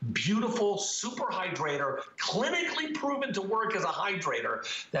light, beautiful super hydrator, clinically proven to work as a hydrator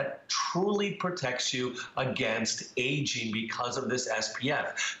that truly protects you against aging because of this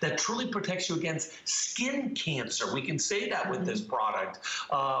SPF, that truly protects you against skin cancer. We can say that with this product.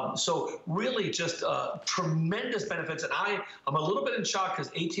 So really just tremendous benefits. And I'm a little bit in shock because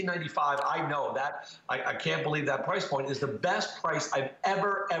 $18.95, I know that, I can't believe that that price point is the best price I've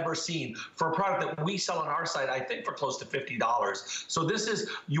ever seen for a product that we sell on our site, I think for close to $50. So this is,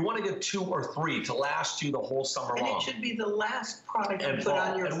 you want to get 2 or 3 to last you the whole summer long. And it should be the last product you put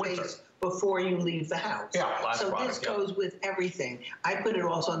on your face before you leave the house. Yeah, last so product, this goes with everything. I put it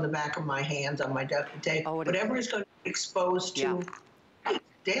also on the back of my hands, on my décolleté, whatever is going to be exposed to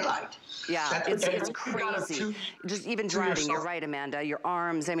daylight. Yeah, it's crazy. Just even driving, you're right, Amanda. Your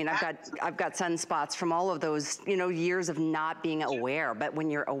arms, I mean, I've got sunspots from all of those, you know, years of not being aware. But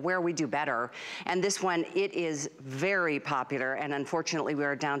when you're aware, we do better. And this one, it is very popular. And unfortunately, we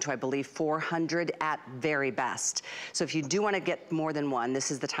are down to, I believe, 400 at very best. So if you do want to get more than one,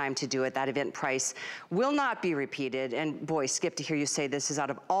 this is the time to do it. That event price will not be repeated. And boy, Skip, to hear you say this is out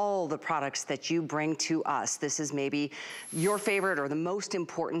of all the products that you bring to us, this is maybe your favorite or the most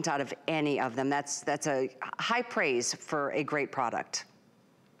important out of any of them. That's a high praise for a great product.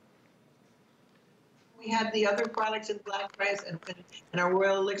 We had the other products in black rice and our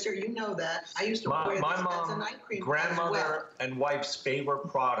royal elixir. You know that. I used to wear this as a night cream. Grandmother and wife's favorite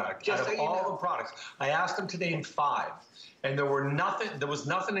product. Out of all the products, I asked them to name 5. And there was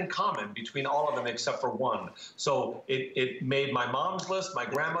nothing in common between all of them except for one. So it made my mom's list, my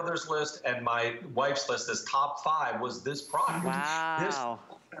grandmother's list, and my wife's list as top 5 was this product. Wow.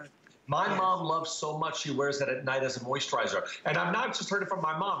 My mom loves so much, she wears it at night as a moisturizer. And I've not just heard it from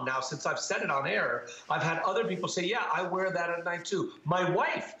my mom. Now, since I've said it on air, I've had other people say, yeah, I wear that at night too. My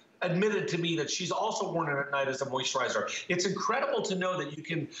wife admitted to me that she's also worn it at night as a moisturizer. It's incredible to know that you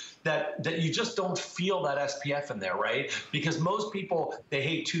can, that you just don't feel that SPF in there, right? Because most people, they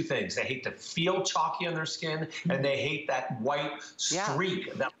hate 2 things. They hate to feel chalky on their skin, and they hate that white streak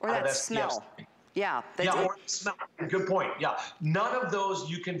or that SPF smell. Yeah. Or smell. Good point. Yeah. None of those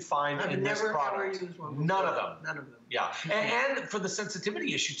you can find in this product. None of them. None of them. Yeah. And for the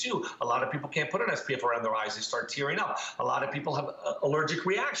sensitivity issue, too, a lot of people can't put an SPF around their eyes. They start tearing up. A lot of people have allergic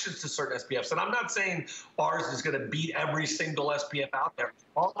reactions to certain SPFs. And I'm not saying ours is going to beat every single SPF out there.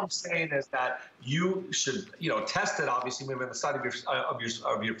 All I'm saying is that you should, test it, obviously, maybe on the side of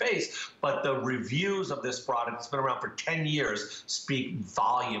your face. But the reviews of this product, it's been around for 10 years, speak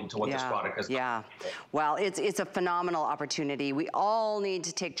volume to what this product has done. Yeah. Well, it's a phenomenal opportunity. We all need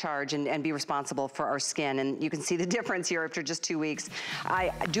to take charge and be responsible for our skin. And you can see the difference here after just 2 weeks.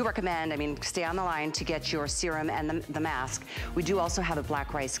 I do recommend, stay on the line to get your serum and the mask. We do also have a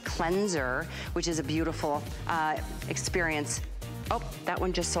black rice cleanser, which is a beautiful experience. Oh, that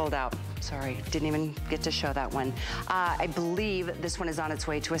one just sold out. Sorry, didn't even get to show that one. I believe this one is on its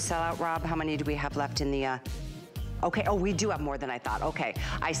way to a sellout, Rob. How many do we have left in the... Okay, oh, we do have more than I thought. Okay,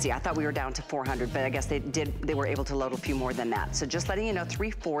 I see. I thought we were down to 400, but I guess they were able to load a few more than that. So just letting you know,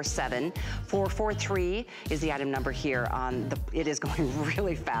 347443 is the item number here on the, it is going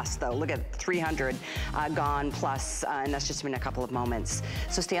really fast though. Look at 300 gone plus, and that's just been a couple of moments.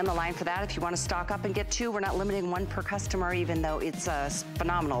 So stay on the line for that. If you want to stock up and get 2, we're not limiting 1 per customer, even though it's a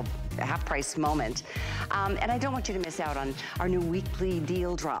phenomenal half-price moment. And I don't want you to miss out on our new weekly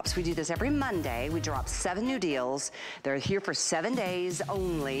deal drops. We do this every Monday. We drop 7 new deals. They're here for 7 days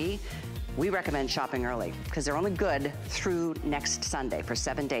only. We recommend shopping early because they're only good through next Sunday for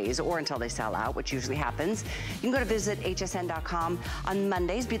 7 days or until they sell out, which usually happens. You can go to visit hsn.com on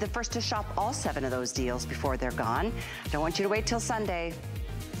Mondays. Be the first to shop all 7 of those deals before they're gone. Don't want you to wait till Sunday.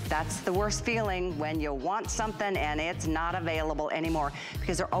 That's the worst feeling, when you want something and it's not available anymore,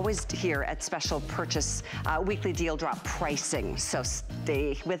 because they're always here at special purchase weekly deal drop pricing. So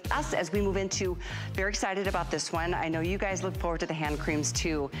stay with us as we move into, very excited about this one. I know you guys look forward to the hand creams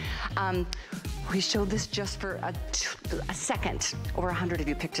too. We showed this just for a second. Over 100 of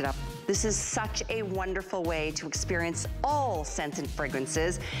you picked it up. This is such a wonderful way to experience all scents and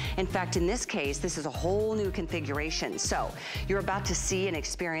fragrances. In fact, in this case, this is a whole new configuration. So you're about to see and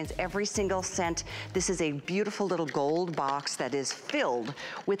experience every single scent. This is a beautiful little gold box that is filled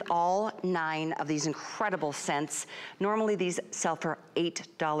with all 9 of these incredible scents. Normally these sell for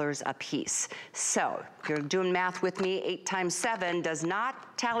 $8 a piece. So if you're doing math with me, 8 times 7 does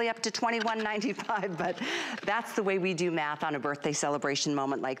not tally up to $21.95, but that's the way we do math on a birthday celebration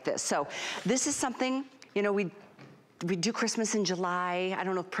moment like this. So this is something, we do Christmas in July. I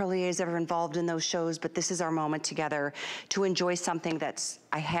don't know if Perlier is ever involved in those shows, but this is our moment together to enjoy something that's,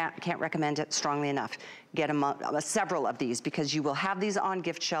 I can't recommend it strongly enough. Get several of these, because you will have these on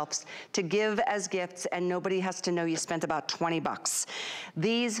gift shelves to give as gifts, and nobody has to know you spent about 20 bucks.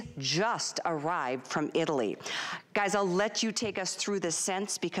 These just arrived from Italy. Guys, I'll let you take us through the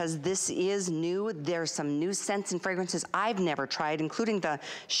scents because this is new. There's some new scents and fragrances I've never tried, including the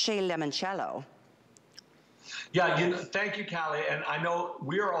Chez Limoncello. Yeah, thank you, Callie. And I know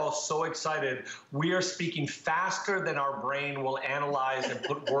we are all so excited. We are speaking faster than our brain will analyze and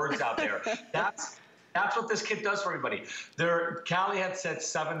put words out there. That's what this kit does for everybody. Callie had said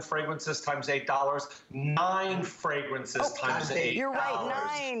 7 fragrances times $8, 9 fragrances times $8. You're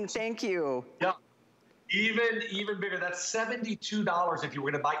right, 9. Thank you. Yeah. Even bigger. That's $72 if you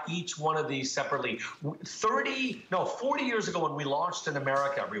were going to buy each one of these separately. 40 years ago when we launched in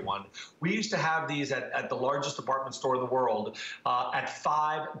America, everyone, we used to have these at the largest department store in the world at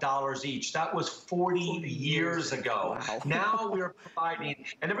 $5 each. That was 40 years ago. Wow. Now we're providing,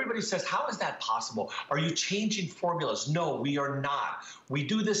 and everybody says, how is that possible? Are you changing formulas? No, we are not. We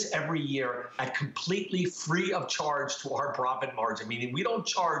do this every year at completely free of charge to our profit margin, meaning we don't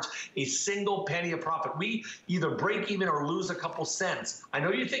charge a single penny of profit. We either break even or lose a couple cents. I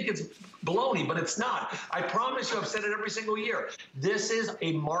know you think it's baloney, but it's not. I promise you, I've said it every single year. This is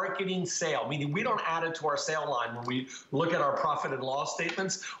a marketing sale, meaning we don't add it to our sale line when we look at our profit and loss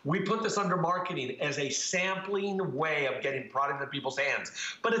statements. We put this under marketing as a sampling way of getting product in people's hands.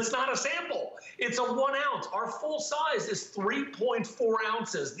 But it's not a sample. It's a 1 ounce. Our full size is 3.4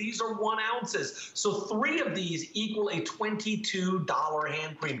 ounces. These are 1 ounces. So 3 of these equal a $22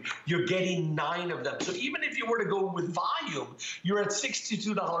 hand cream. You're getting 9 of them. So even if you were to go with volume, you're at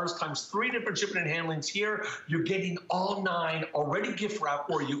 $62 times 3 different shipping and handlings here. You're getting all 9 already gift wrapped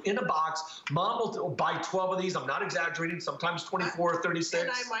for you in a box. Mom will buy 12 of these. I'm not exaggerating. Sometimes 24 or 36.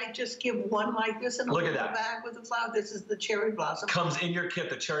 And I might just give one like this and look a at that bag with a flower. This is the cherry blossom. Comes in your kit.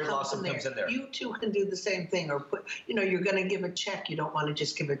 The cherry blossom comes in there. You too can do the same thing, or put. You're going to give a check. You don't want to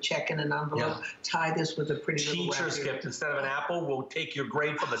just give a check in an envelope. Yeah. Tie this with a pretty little teacher's gift instead of an apple. We'll take your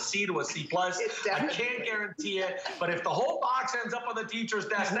grade from a C to a C+. I can't guarantee it, but if the whole box ends up on the teacher's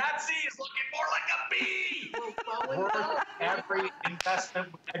desk, that C is looking more like a B. Worth every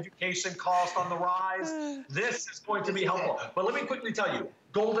investment with education cost on the rise. This is going to be helpful. But let me quickly tell you,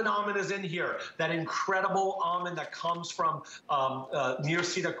 golden almond is in here. That incredible almond that comes from near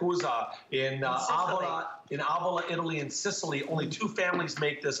Siracusa in Avola, Italy, and Sicily. Only 2 families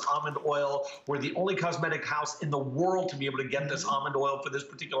make this almond oil. We're the only cosmetic house in the world to be able to get this almond oil for this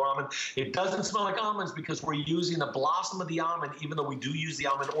particular almond. It doesn't smell like almonds because we're using the blossom of the almond, even though we do use the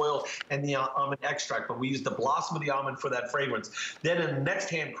almond oil and the almond extract, but we use the blossom of the almond for that fragrance. Then in the next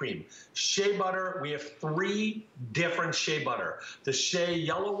hand cream, shea butter. We have 3 different shea butter. The shea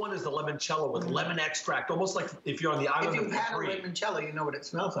yellow one is the limoncello with lemon extract, almost like if you're on the island of Capri. If you've had a limoncello, you know what it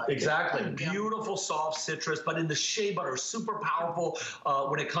smells like. Exactly. Beautiful, soft citrus, but in the shea butter, super powerful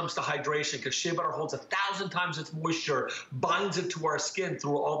when it comes to hydration, because shea butter holds 1,000 times its moisture, binds it to our skin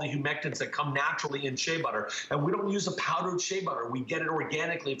through all the humectants that come naturally in shea butter. And we don't use a powdered shea butter. We get it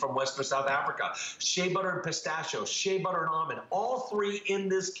organically from West or South Africa. Shea butter and pistachio, shea butter and almond, all 3 in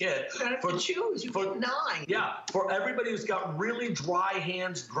this kit. You don't have to choose. You get 9. Yeah, for everybody who's got really dry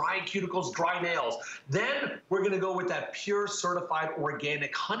hands, dry cuticles, dry nails. Then we're going to go with that pure certified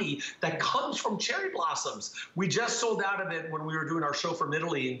organic honey that comes from cherry blossoms. We just sold out of it when we were doing our show from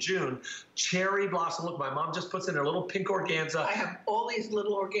Italy in June. Cherry blossom. Look, my mom just puts in a little pink organza. I have all these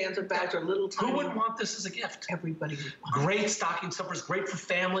little organza bags, or little tiny. Who wouldn't want this as a gift? Everybody would want Great stocking stuffers, great for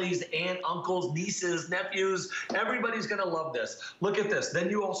families, aunt, uncles, nieces, nephews. Everybody's going to love this. Look at this. Then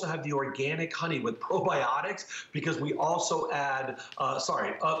you also have the organic honey with probiotics, because we also add,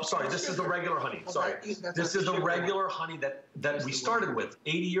 this is the regular honey. Sorry. This is the regular honey that we started with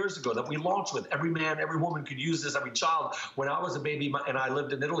 80 years ago, that we launched with. Every man, every woman could use this, every child. When I was a baby and I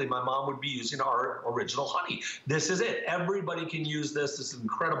lived in Italy, my mom would be using our original honey. This is it. Everybody can use this. This is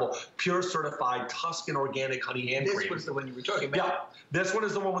incredible. Pure certified Tuscan organic honey hand cream. This was the one you were talking about. Yeah. This one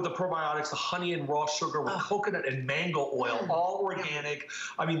is the one with the probiotics, the honey and raw sugar with coconut and mango oil, all organic.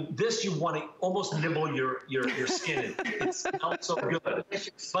 I mean, this you want to almost nibble your skin in. It smells so good. But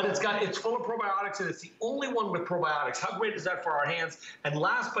it's full of probiotics, and it's the only one with probiotics. How great is that for our hands? And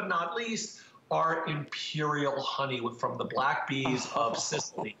last but not least, our imperial honey from the black bees of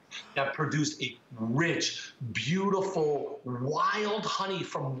Sicily that produce a rich, beautiful, wild honey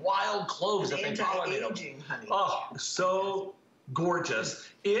from wild cloves that they pollinate. Anti-aging honey. Oh, so gorgeous.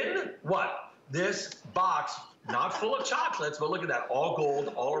 In what? This box, not full of chocolates, but look at that, all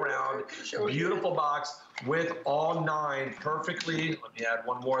gold, all around, beautiful box with all 9 perfectly. Let me add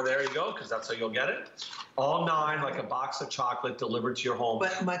one more. There you go, because that's how you'll get it. All 9, like a box of chocolate delivered to your home.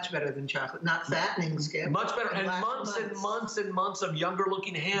 But much better than chocolate. Not fattening skin. Much better. And months and months and months of younger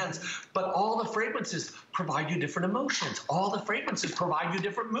looking hands. But all the fragrances provide you different emotions. All the fragrances provide you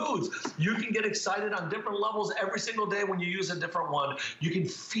different moods. You can get excited on different levels every single day when you use a different one. You can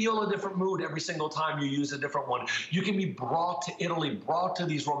feel a different mood every single time you use a different one. You can be brought to Italy, brought to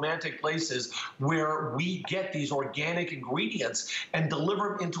these romantic places where we we get these organic ingredients and deliver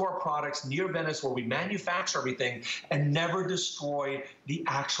them into our products near Venice, where we manufacture everything and never destroy the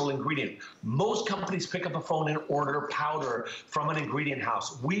actual ingredient. Most companies pick up a phone and order powder from an ingredient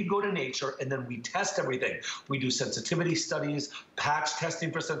house. We go to nature and then we test everything. We do sensitivity studies, patch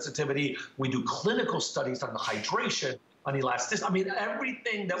testing for sensitivity. We do clinical studies on the hydration, on elasticity. I mean,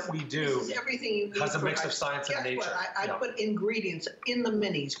 everything that we do has a mix of science and nature. I put ingredients in the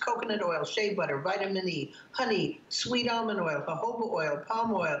minis: coconut oil, shea butter, vitamin E, honey, sweet almond oil, jojoba oil,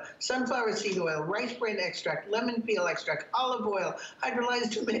 palm oil, sunflower seed oil, rice bran extract, lemon peel extract, olive oil,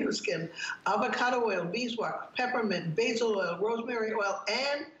 hydrolyzed tomato skin, avocado oil, beeswax, peppermint, basil oil, rosemary oil,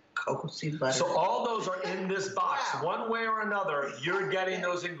 and cocoa seed butter. So all those are in this box. One way or another, you're getting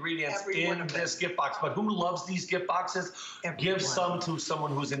those ingredients in this gift box. But who loves these gift boxes? Give some to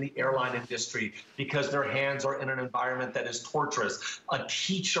someone who's in the airline industry, because their hands are in an environment that is torturous. A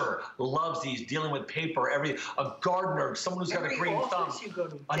teacher loves these, dealing with paper. A gardener, someone who's got a green thumb.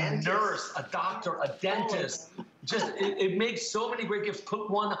 A nurse, a doctor, a dentist. Just, it makes so many great gifts. Put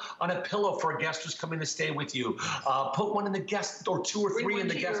one on a pillow for a guest who's coming to stay with you. Put one in the guest, or 2 or 3 in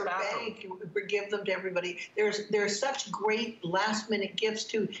the guest bathroom. Give them to everybody. There's such great last-minute gifts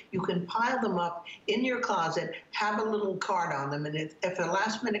too. You can pile them up in your closet, have a little card on them, and if a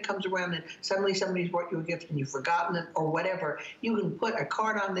last minute comes around and suddenly somebody's brought you a gift and you've forgotten it or whatever, you can put a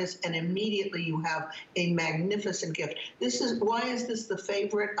card on this and immediately you have a magnificent gift. Why is this the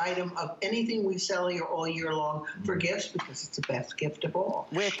favorite item of anything we sell here all year long for gifts? Because it's the best gift of all.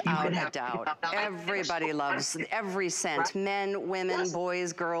 Without a doubt. Everybody loves every cent. Men, women,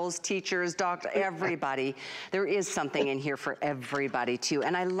 boys, girls, teachers, doctors, everybody. There is something in here for everybody too.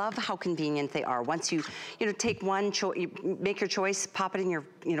 And I love how convenient they are. Once you take one choice, you make your choice, pop it in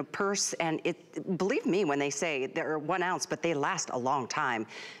your purse, and believe me when they say they're 1 ounce, but they last a long time.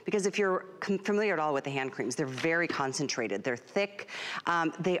 Because if you're familiar at all with the hand creams, they're very concentrated. They're thick.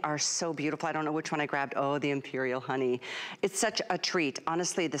 They are so beautiful. I don't know which one I grabbed. Oh, the Imperial Honey. It's such a treat.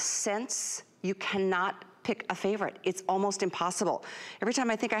 Honestly, the scents, you cannot pick a favorite. It's almost impossible. Every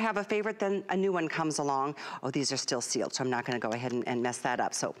time I think I have a favorite, then a new one comes along. Oh, these are still sealed, so I'm not gonna go ahead and mess that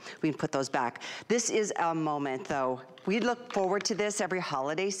up. So we can put those back. This is a moment though. We look forward to this every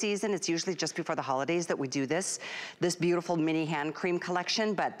holiday season. It's usually just before the holidays that we do this beautiful mini hand cream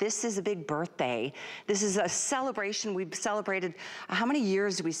collection, but this is a big birthday. This is a celebration. We've celebrated, how many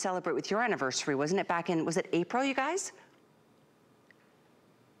years did we celebrate with your anniversary? Wasn't it back in, was it April, you guys?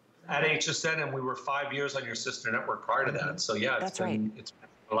 At HSN, and we were 5 years on your sister network prior to that. So yeah, it's been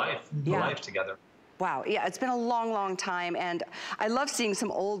life together. Wow, yeah, it's been a long, long time, and I love seeing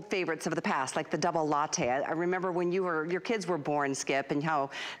some old favorites of the past, like the double latte. I remember when your kids were born, Skip, and how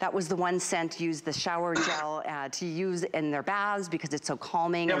that was the one scent used, the shower gel, to use in their baths because it's so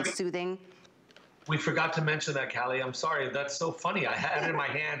calming and soothing. We forgot to mention that, Callie. I'm sorry. That's so funny. I had it in my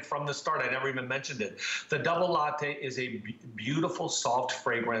hand from the start. I never even mentioned it. The double latte is a beautiful, soft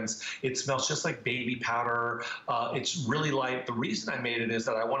fragrance. It smells just like baby powder. It's really light. The reason I made it is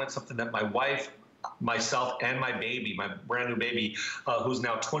that I wanted something that my wife, myself, and my baby, my brand new baby, who's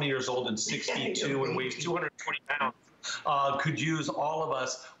now 20 years old and 6 feet 2 and weighs 220 pounds, could use all of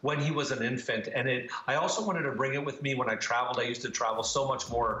us when he was an infant. And I also wanted to bring it with me when I traveled. I used to travel so much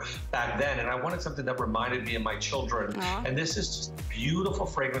more back then, and I wanted something that reminded me of my children. And this is just a beautiful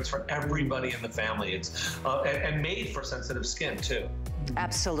fragrance for everybody in the family. It's and made for sensitive skin too.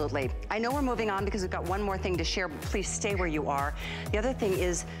 Absolutely. I know we're moving on because we've got one more thing to share, but please stay where you are. The other thing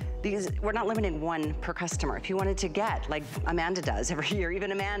is, we're not limiting one per customer. If you wanted to get, like Amanda does every year,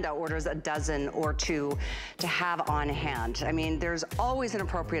 even Amanda orders a dozen or 2 to have on hand. I mean, there's always an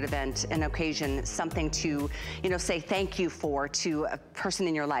appropriate event, an occasion, something to, say thank you for to a person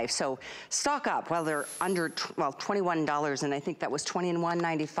in your life. So stock up while they're under, $21, and I think that was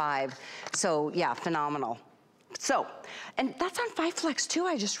 $21.95. So yeah, phenomenal. So, and that's on 5 Flex too,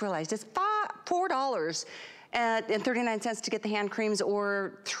 I just realized. It's $4 and 39 cents to get the hand creams,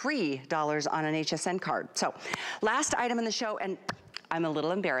 or $3 on an HSN card. So last item in the show, and I'm a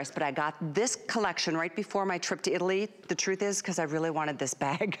little embarrassed, but I got this collection right before my trip to Italy. The truth is, because I really wanted this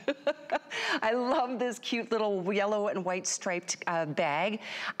bag. I love this cute little yellow and white striped bag.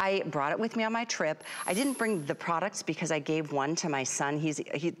 I brought it with me on my trip. I didn't bring the products because I gave one to my son.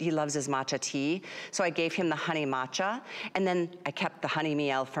 He loves his matcha tea. So I gave him the honey matcha, and then I kept the honey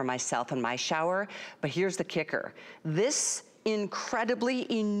miel for myself in my shower. But here's the kicker. This incredibly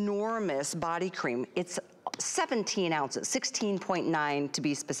enormous body cream, it's 17 ounces, 16.9 to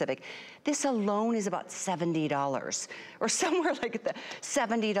be specific. This alone is about $70, or somewhere like that,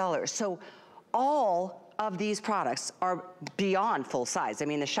 $70. So all of these products are beyond full size. I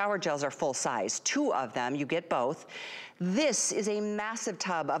mean, the shower gels are full size. 2 of them, you get both. This is a massive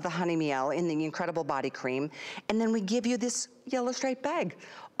tub of the Honey Miel in the incredible body cream. And then we give you this yellow stripe bag,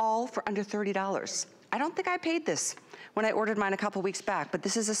 all for under $30. I don't think I paid this when I ordered mine a couple weeks back, but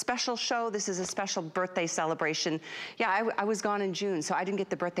this is a special show. This is a special birthday celebration. Yeah, I was gone in June, so I didn't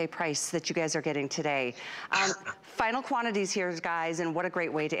get the birthday price that you guys are getting today. Final quantities here, guys, and what a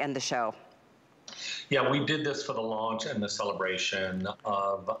great way to end the show. Yeah, we did this for the launch and the celebration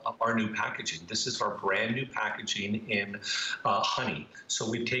of our new packaging. This is our brand new packaging in honey. So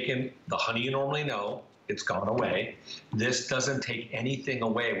we've taken the honey you normally know. It's gone away. This doesn't take anything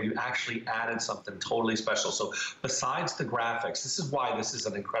away. We've actually added something totally special. So besides the graphics, this is why this is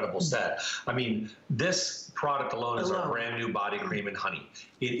an incredible set. I mean, this product alone is our brand new body cream in honey.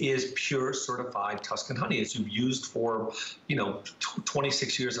 It is pure certified Tuscan honey, as you've used for,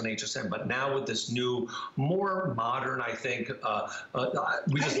 26 years on HSN. But now with this new, more modern, I think,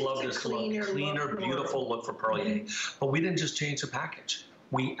 we just love this cleaner, beautiful look for Perlier. But we didn't just change the package.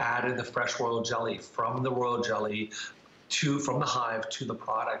 We added the fresh royal jelly from the royal jelly from the hive to the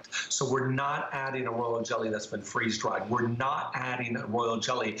product. So we're not adding a royal jelly that's been freeze dried. We're not adding a royal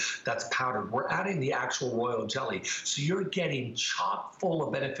jelly that's powdered. We're adding the actual royal jelly. So you're getting chock full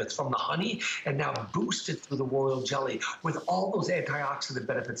of benefits from the honey and now boosted through the royal jelly with all those antioxidant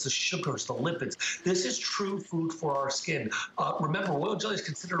benefits, the sugars, the lipids. This is true food for our skin. Remember, royal jelly is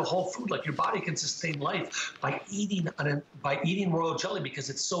considered a whole food. Like your body can sustain life by eating royal jelly because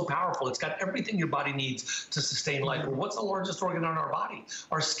it's so powerful. It's got everything your body needs to sustain life. Well, what's the largest organ on our body?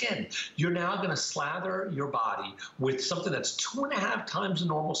 Our skin. You're now going to slather your body with something that's 2.5 times the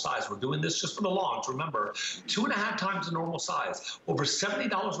normal size. We're doing this just for the launch. Remember, 2.5 times the normal size. Over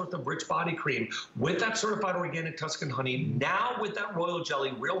 $70 worth of rich body cream with that certified organic Tuscan honey. Now with that royal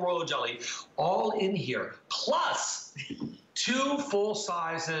jelly, real royal jelly, all in here. Plus 2 full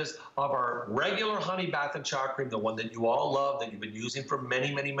sizes of our regular honey bath and shower cream, the one that you all love, that you've been using for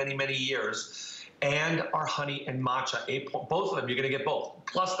many, many, many, many years. And our honey and matcha, both of them, you're gonna get both,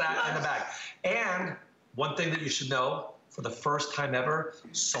 plus that in the bag. And one thing that you should know, for the first time ever,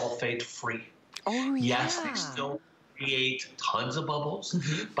 sulfate free. Oh, yeah. Yes, they still create tons of bubbles,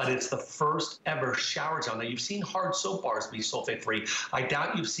 but it's the first ever shower gel. Now, you've seen hard soap bars be sulfate free. I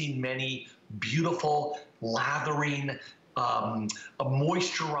doubt you've seen many beautiful, lathering,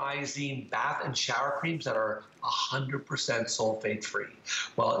 moisturizing bath and shower creams that are 100% sulfate free.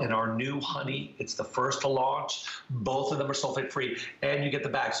 Well, in our new honey, it's the first to launch. Both of them are sulfate free, and you get the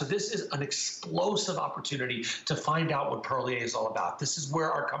bag. So this is an explosive opportunity to find out what Perlier is all about. This is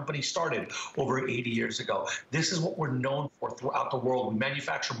where our company started over 80 years ago. This is what we're known for throughout the world. We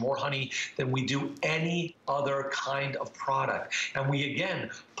manufacture more honey than we do any other kind of product. And we,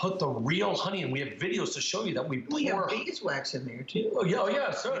 again, put the real honey, and we have videos to show you that we pour. We have beeswax in there, too. Oh,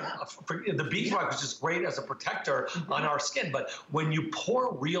 yeah, sure. Yeah. The beeswax is just great as a protector on our skin, but when you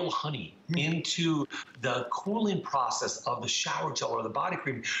pour real honey into the cooling process of the shower gel or the body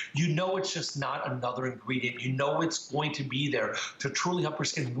cream, you know it's just not another ingredient. You know it's going to be there to truly help your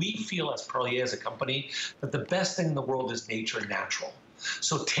skin. We feel as Perlier, as a company, that the best thing in the world is nature and natural.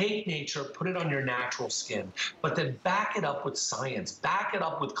 So take nature, put it on your natural skin, but then back it up with science, back it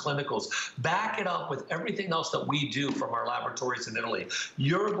up with clinicals, back it up with everything else that we do from our laboratories in Italy.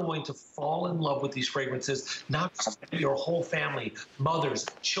 You're going to fall in love with these fragrances, not just your whole family, mothers,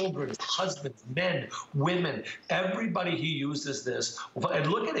 children, husbands, men, women, everybody who uses this.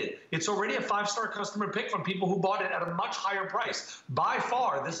 And look at it. It's already a 5-star customer pick from people who bought it at a much higher price. By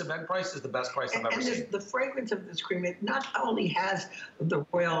far, this event price is the best price I've ever seen. The fragrance of this cream, it not only has the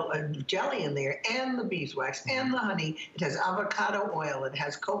royal jelly in there and the beeswax and the honey. It has avocado oil. It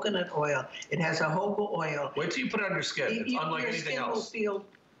has coconut oil. It has jojoba oil. Wait till you put it on your skin. It's unlike anything else. Your skin will feel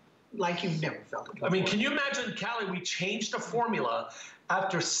like you've never felt it before. I mean, can you imagine, Callie, we changed the formula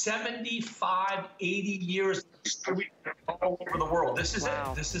after 75, 80 years all over the world. This is it.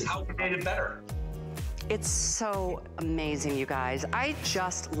 This is how we made it better. It's so amazing, you guys. I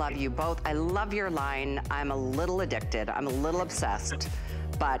just love you both. I love your line. I'm a little addicted. I'm a little obsessed,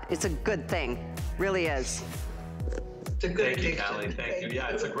 but it's a good thing. Really is. It's a good addiction. Thank you, Callie. Thank you. Yeah,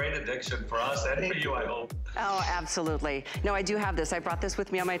 it's a great addiction for us and for you, I hope. Oh, absolutely. No, I do have this. I brought this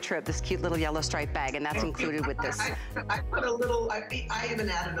with me on my trip, this cute little yellow stripe bag, and that's included with this. I put a little, I even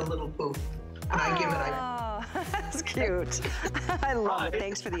added a little poof. And I give it that's cute. I love it.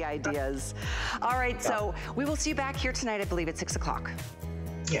 Thanks for the ideas. All right, so we will see you back here tonight, I believe, at 6 o'clock.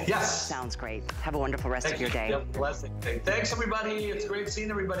 Yes. Sounds great. Have a wonderful rest of your day. Blessing. Thanks, everybody. It's great seeing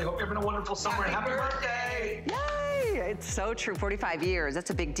everybody. Hope you're having a wonderful summer. Happy birthday. Yay. It's so true, 45 years, that's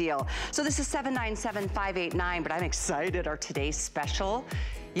a big deal. So this is 797-589, but I'm excited. Our today's special,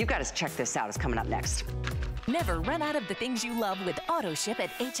 you've got to check this out. It's coming up next. Never run out of the things you love with AutoShip at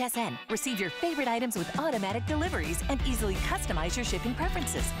HSN. Receive your favorite items with automatic deliveries and easily customize your shipping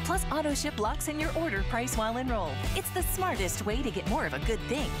preferences. Plus, AutoShip locks in your order price while enrolled. It's the smartest way to get more of a good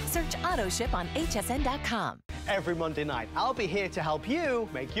thing. Search AutoShip on hsn.com. Every Monday night, I'll be here to help you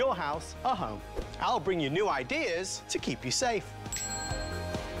make your house a home. I'll bring you new ideas to keep you safe,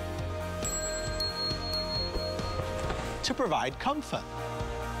 to provide comfort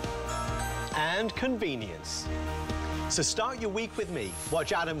and convenience. So start your week with me.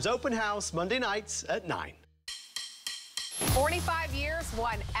 Watch Adam's Open House Monday nights at 9. 45 years,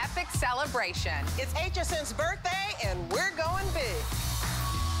 one epic celebration. It's HSN's birthday, and we're going big.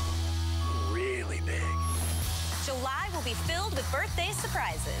 Really big. July will be filled with birthday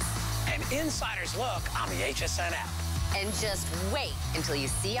surprises. An insider's look on the HSN app. And just wait until you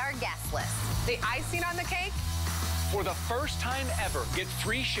see our guest list. The icing on the cake? For the first time ever, get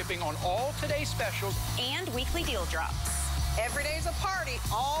free shipping on all today's specials and weekly deal drops. Every day's a party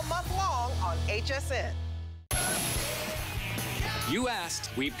all month long on HSN. You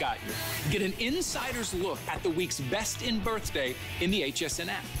asked, we've got you. Get an insider's look at the week's best in birthday in the HSN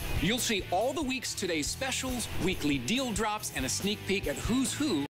app. You'll see all the week's today's specials, weekly deal drops, and a sneak peek at who's who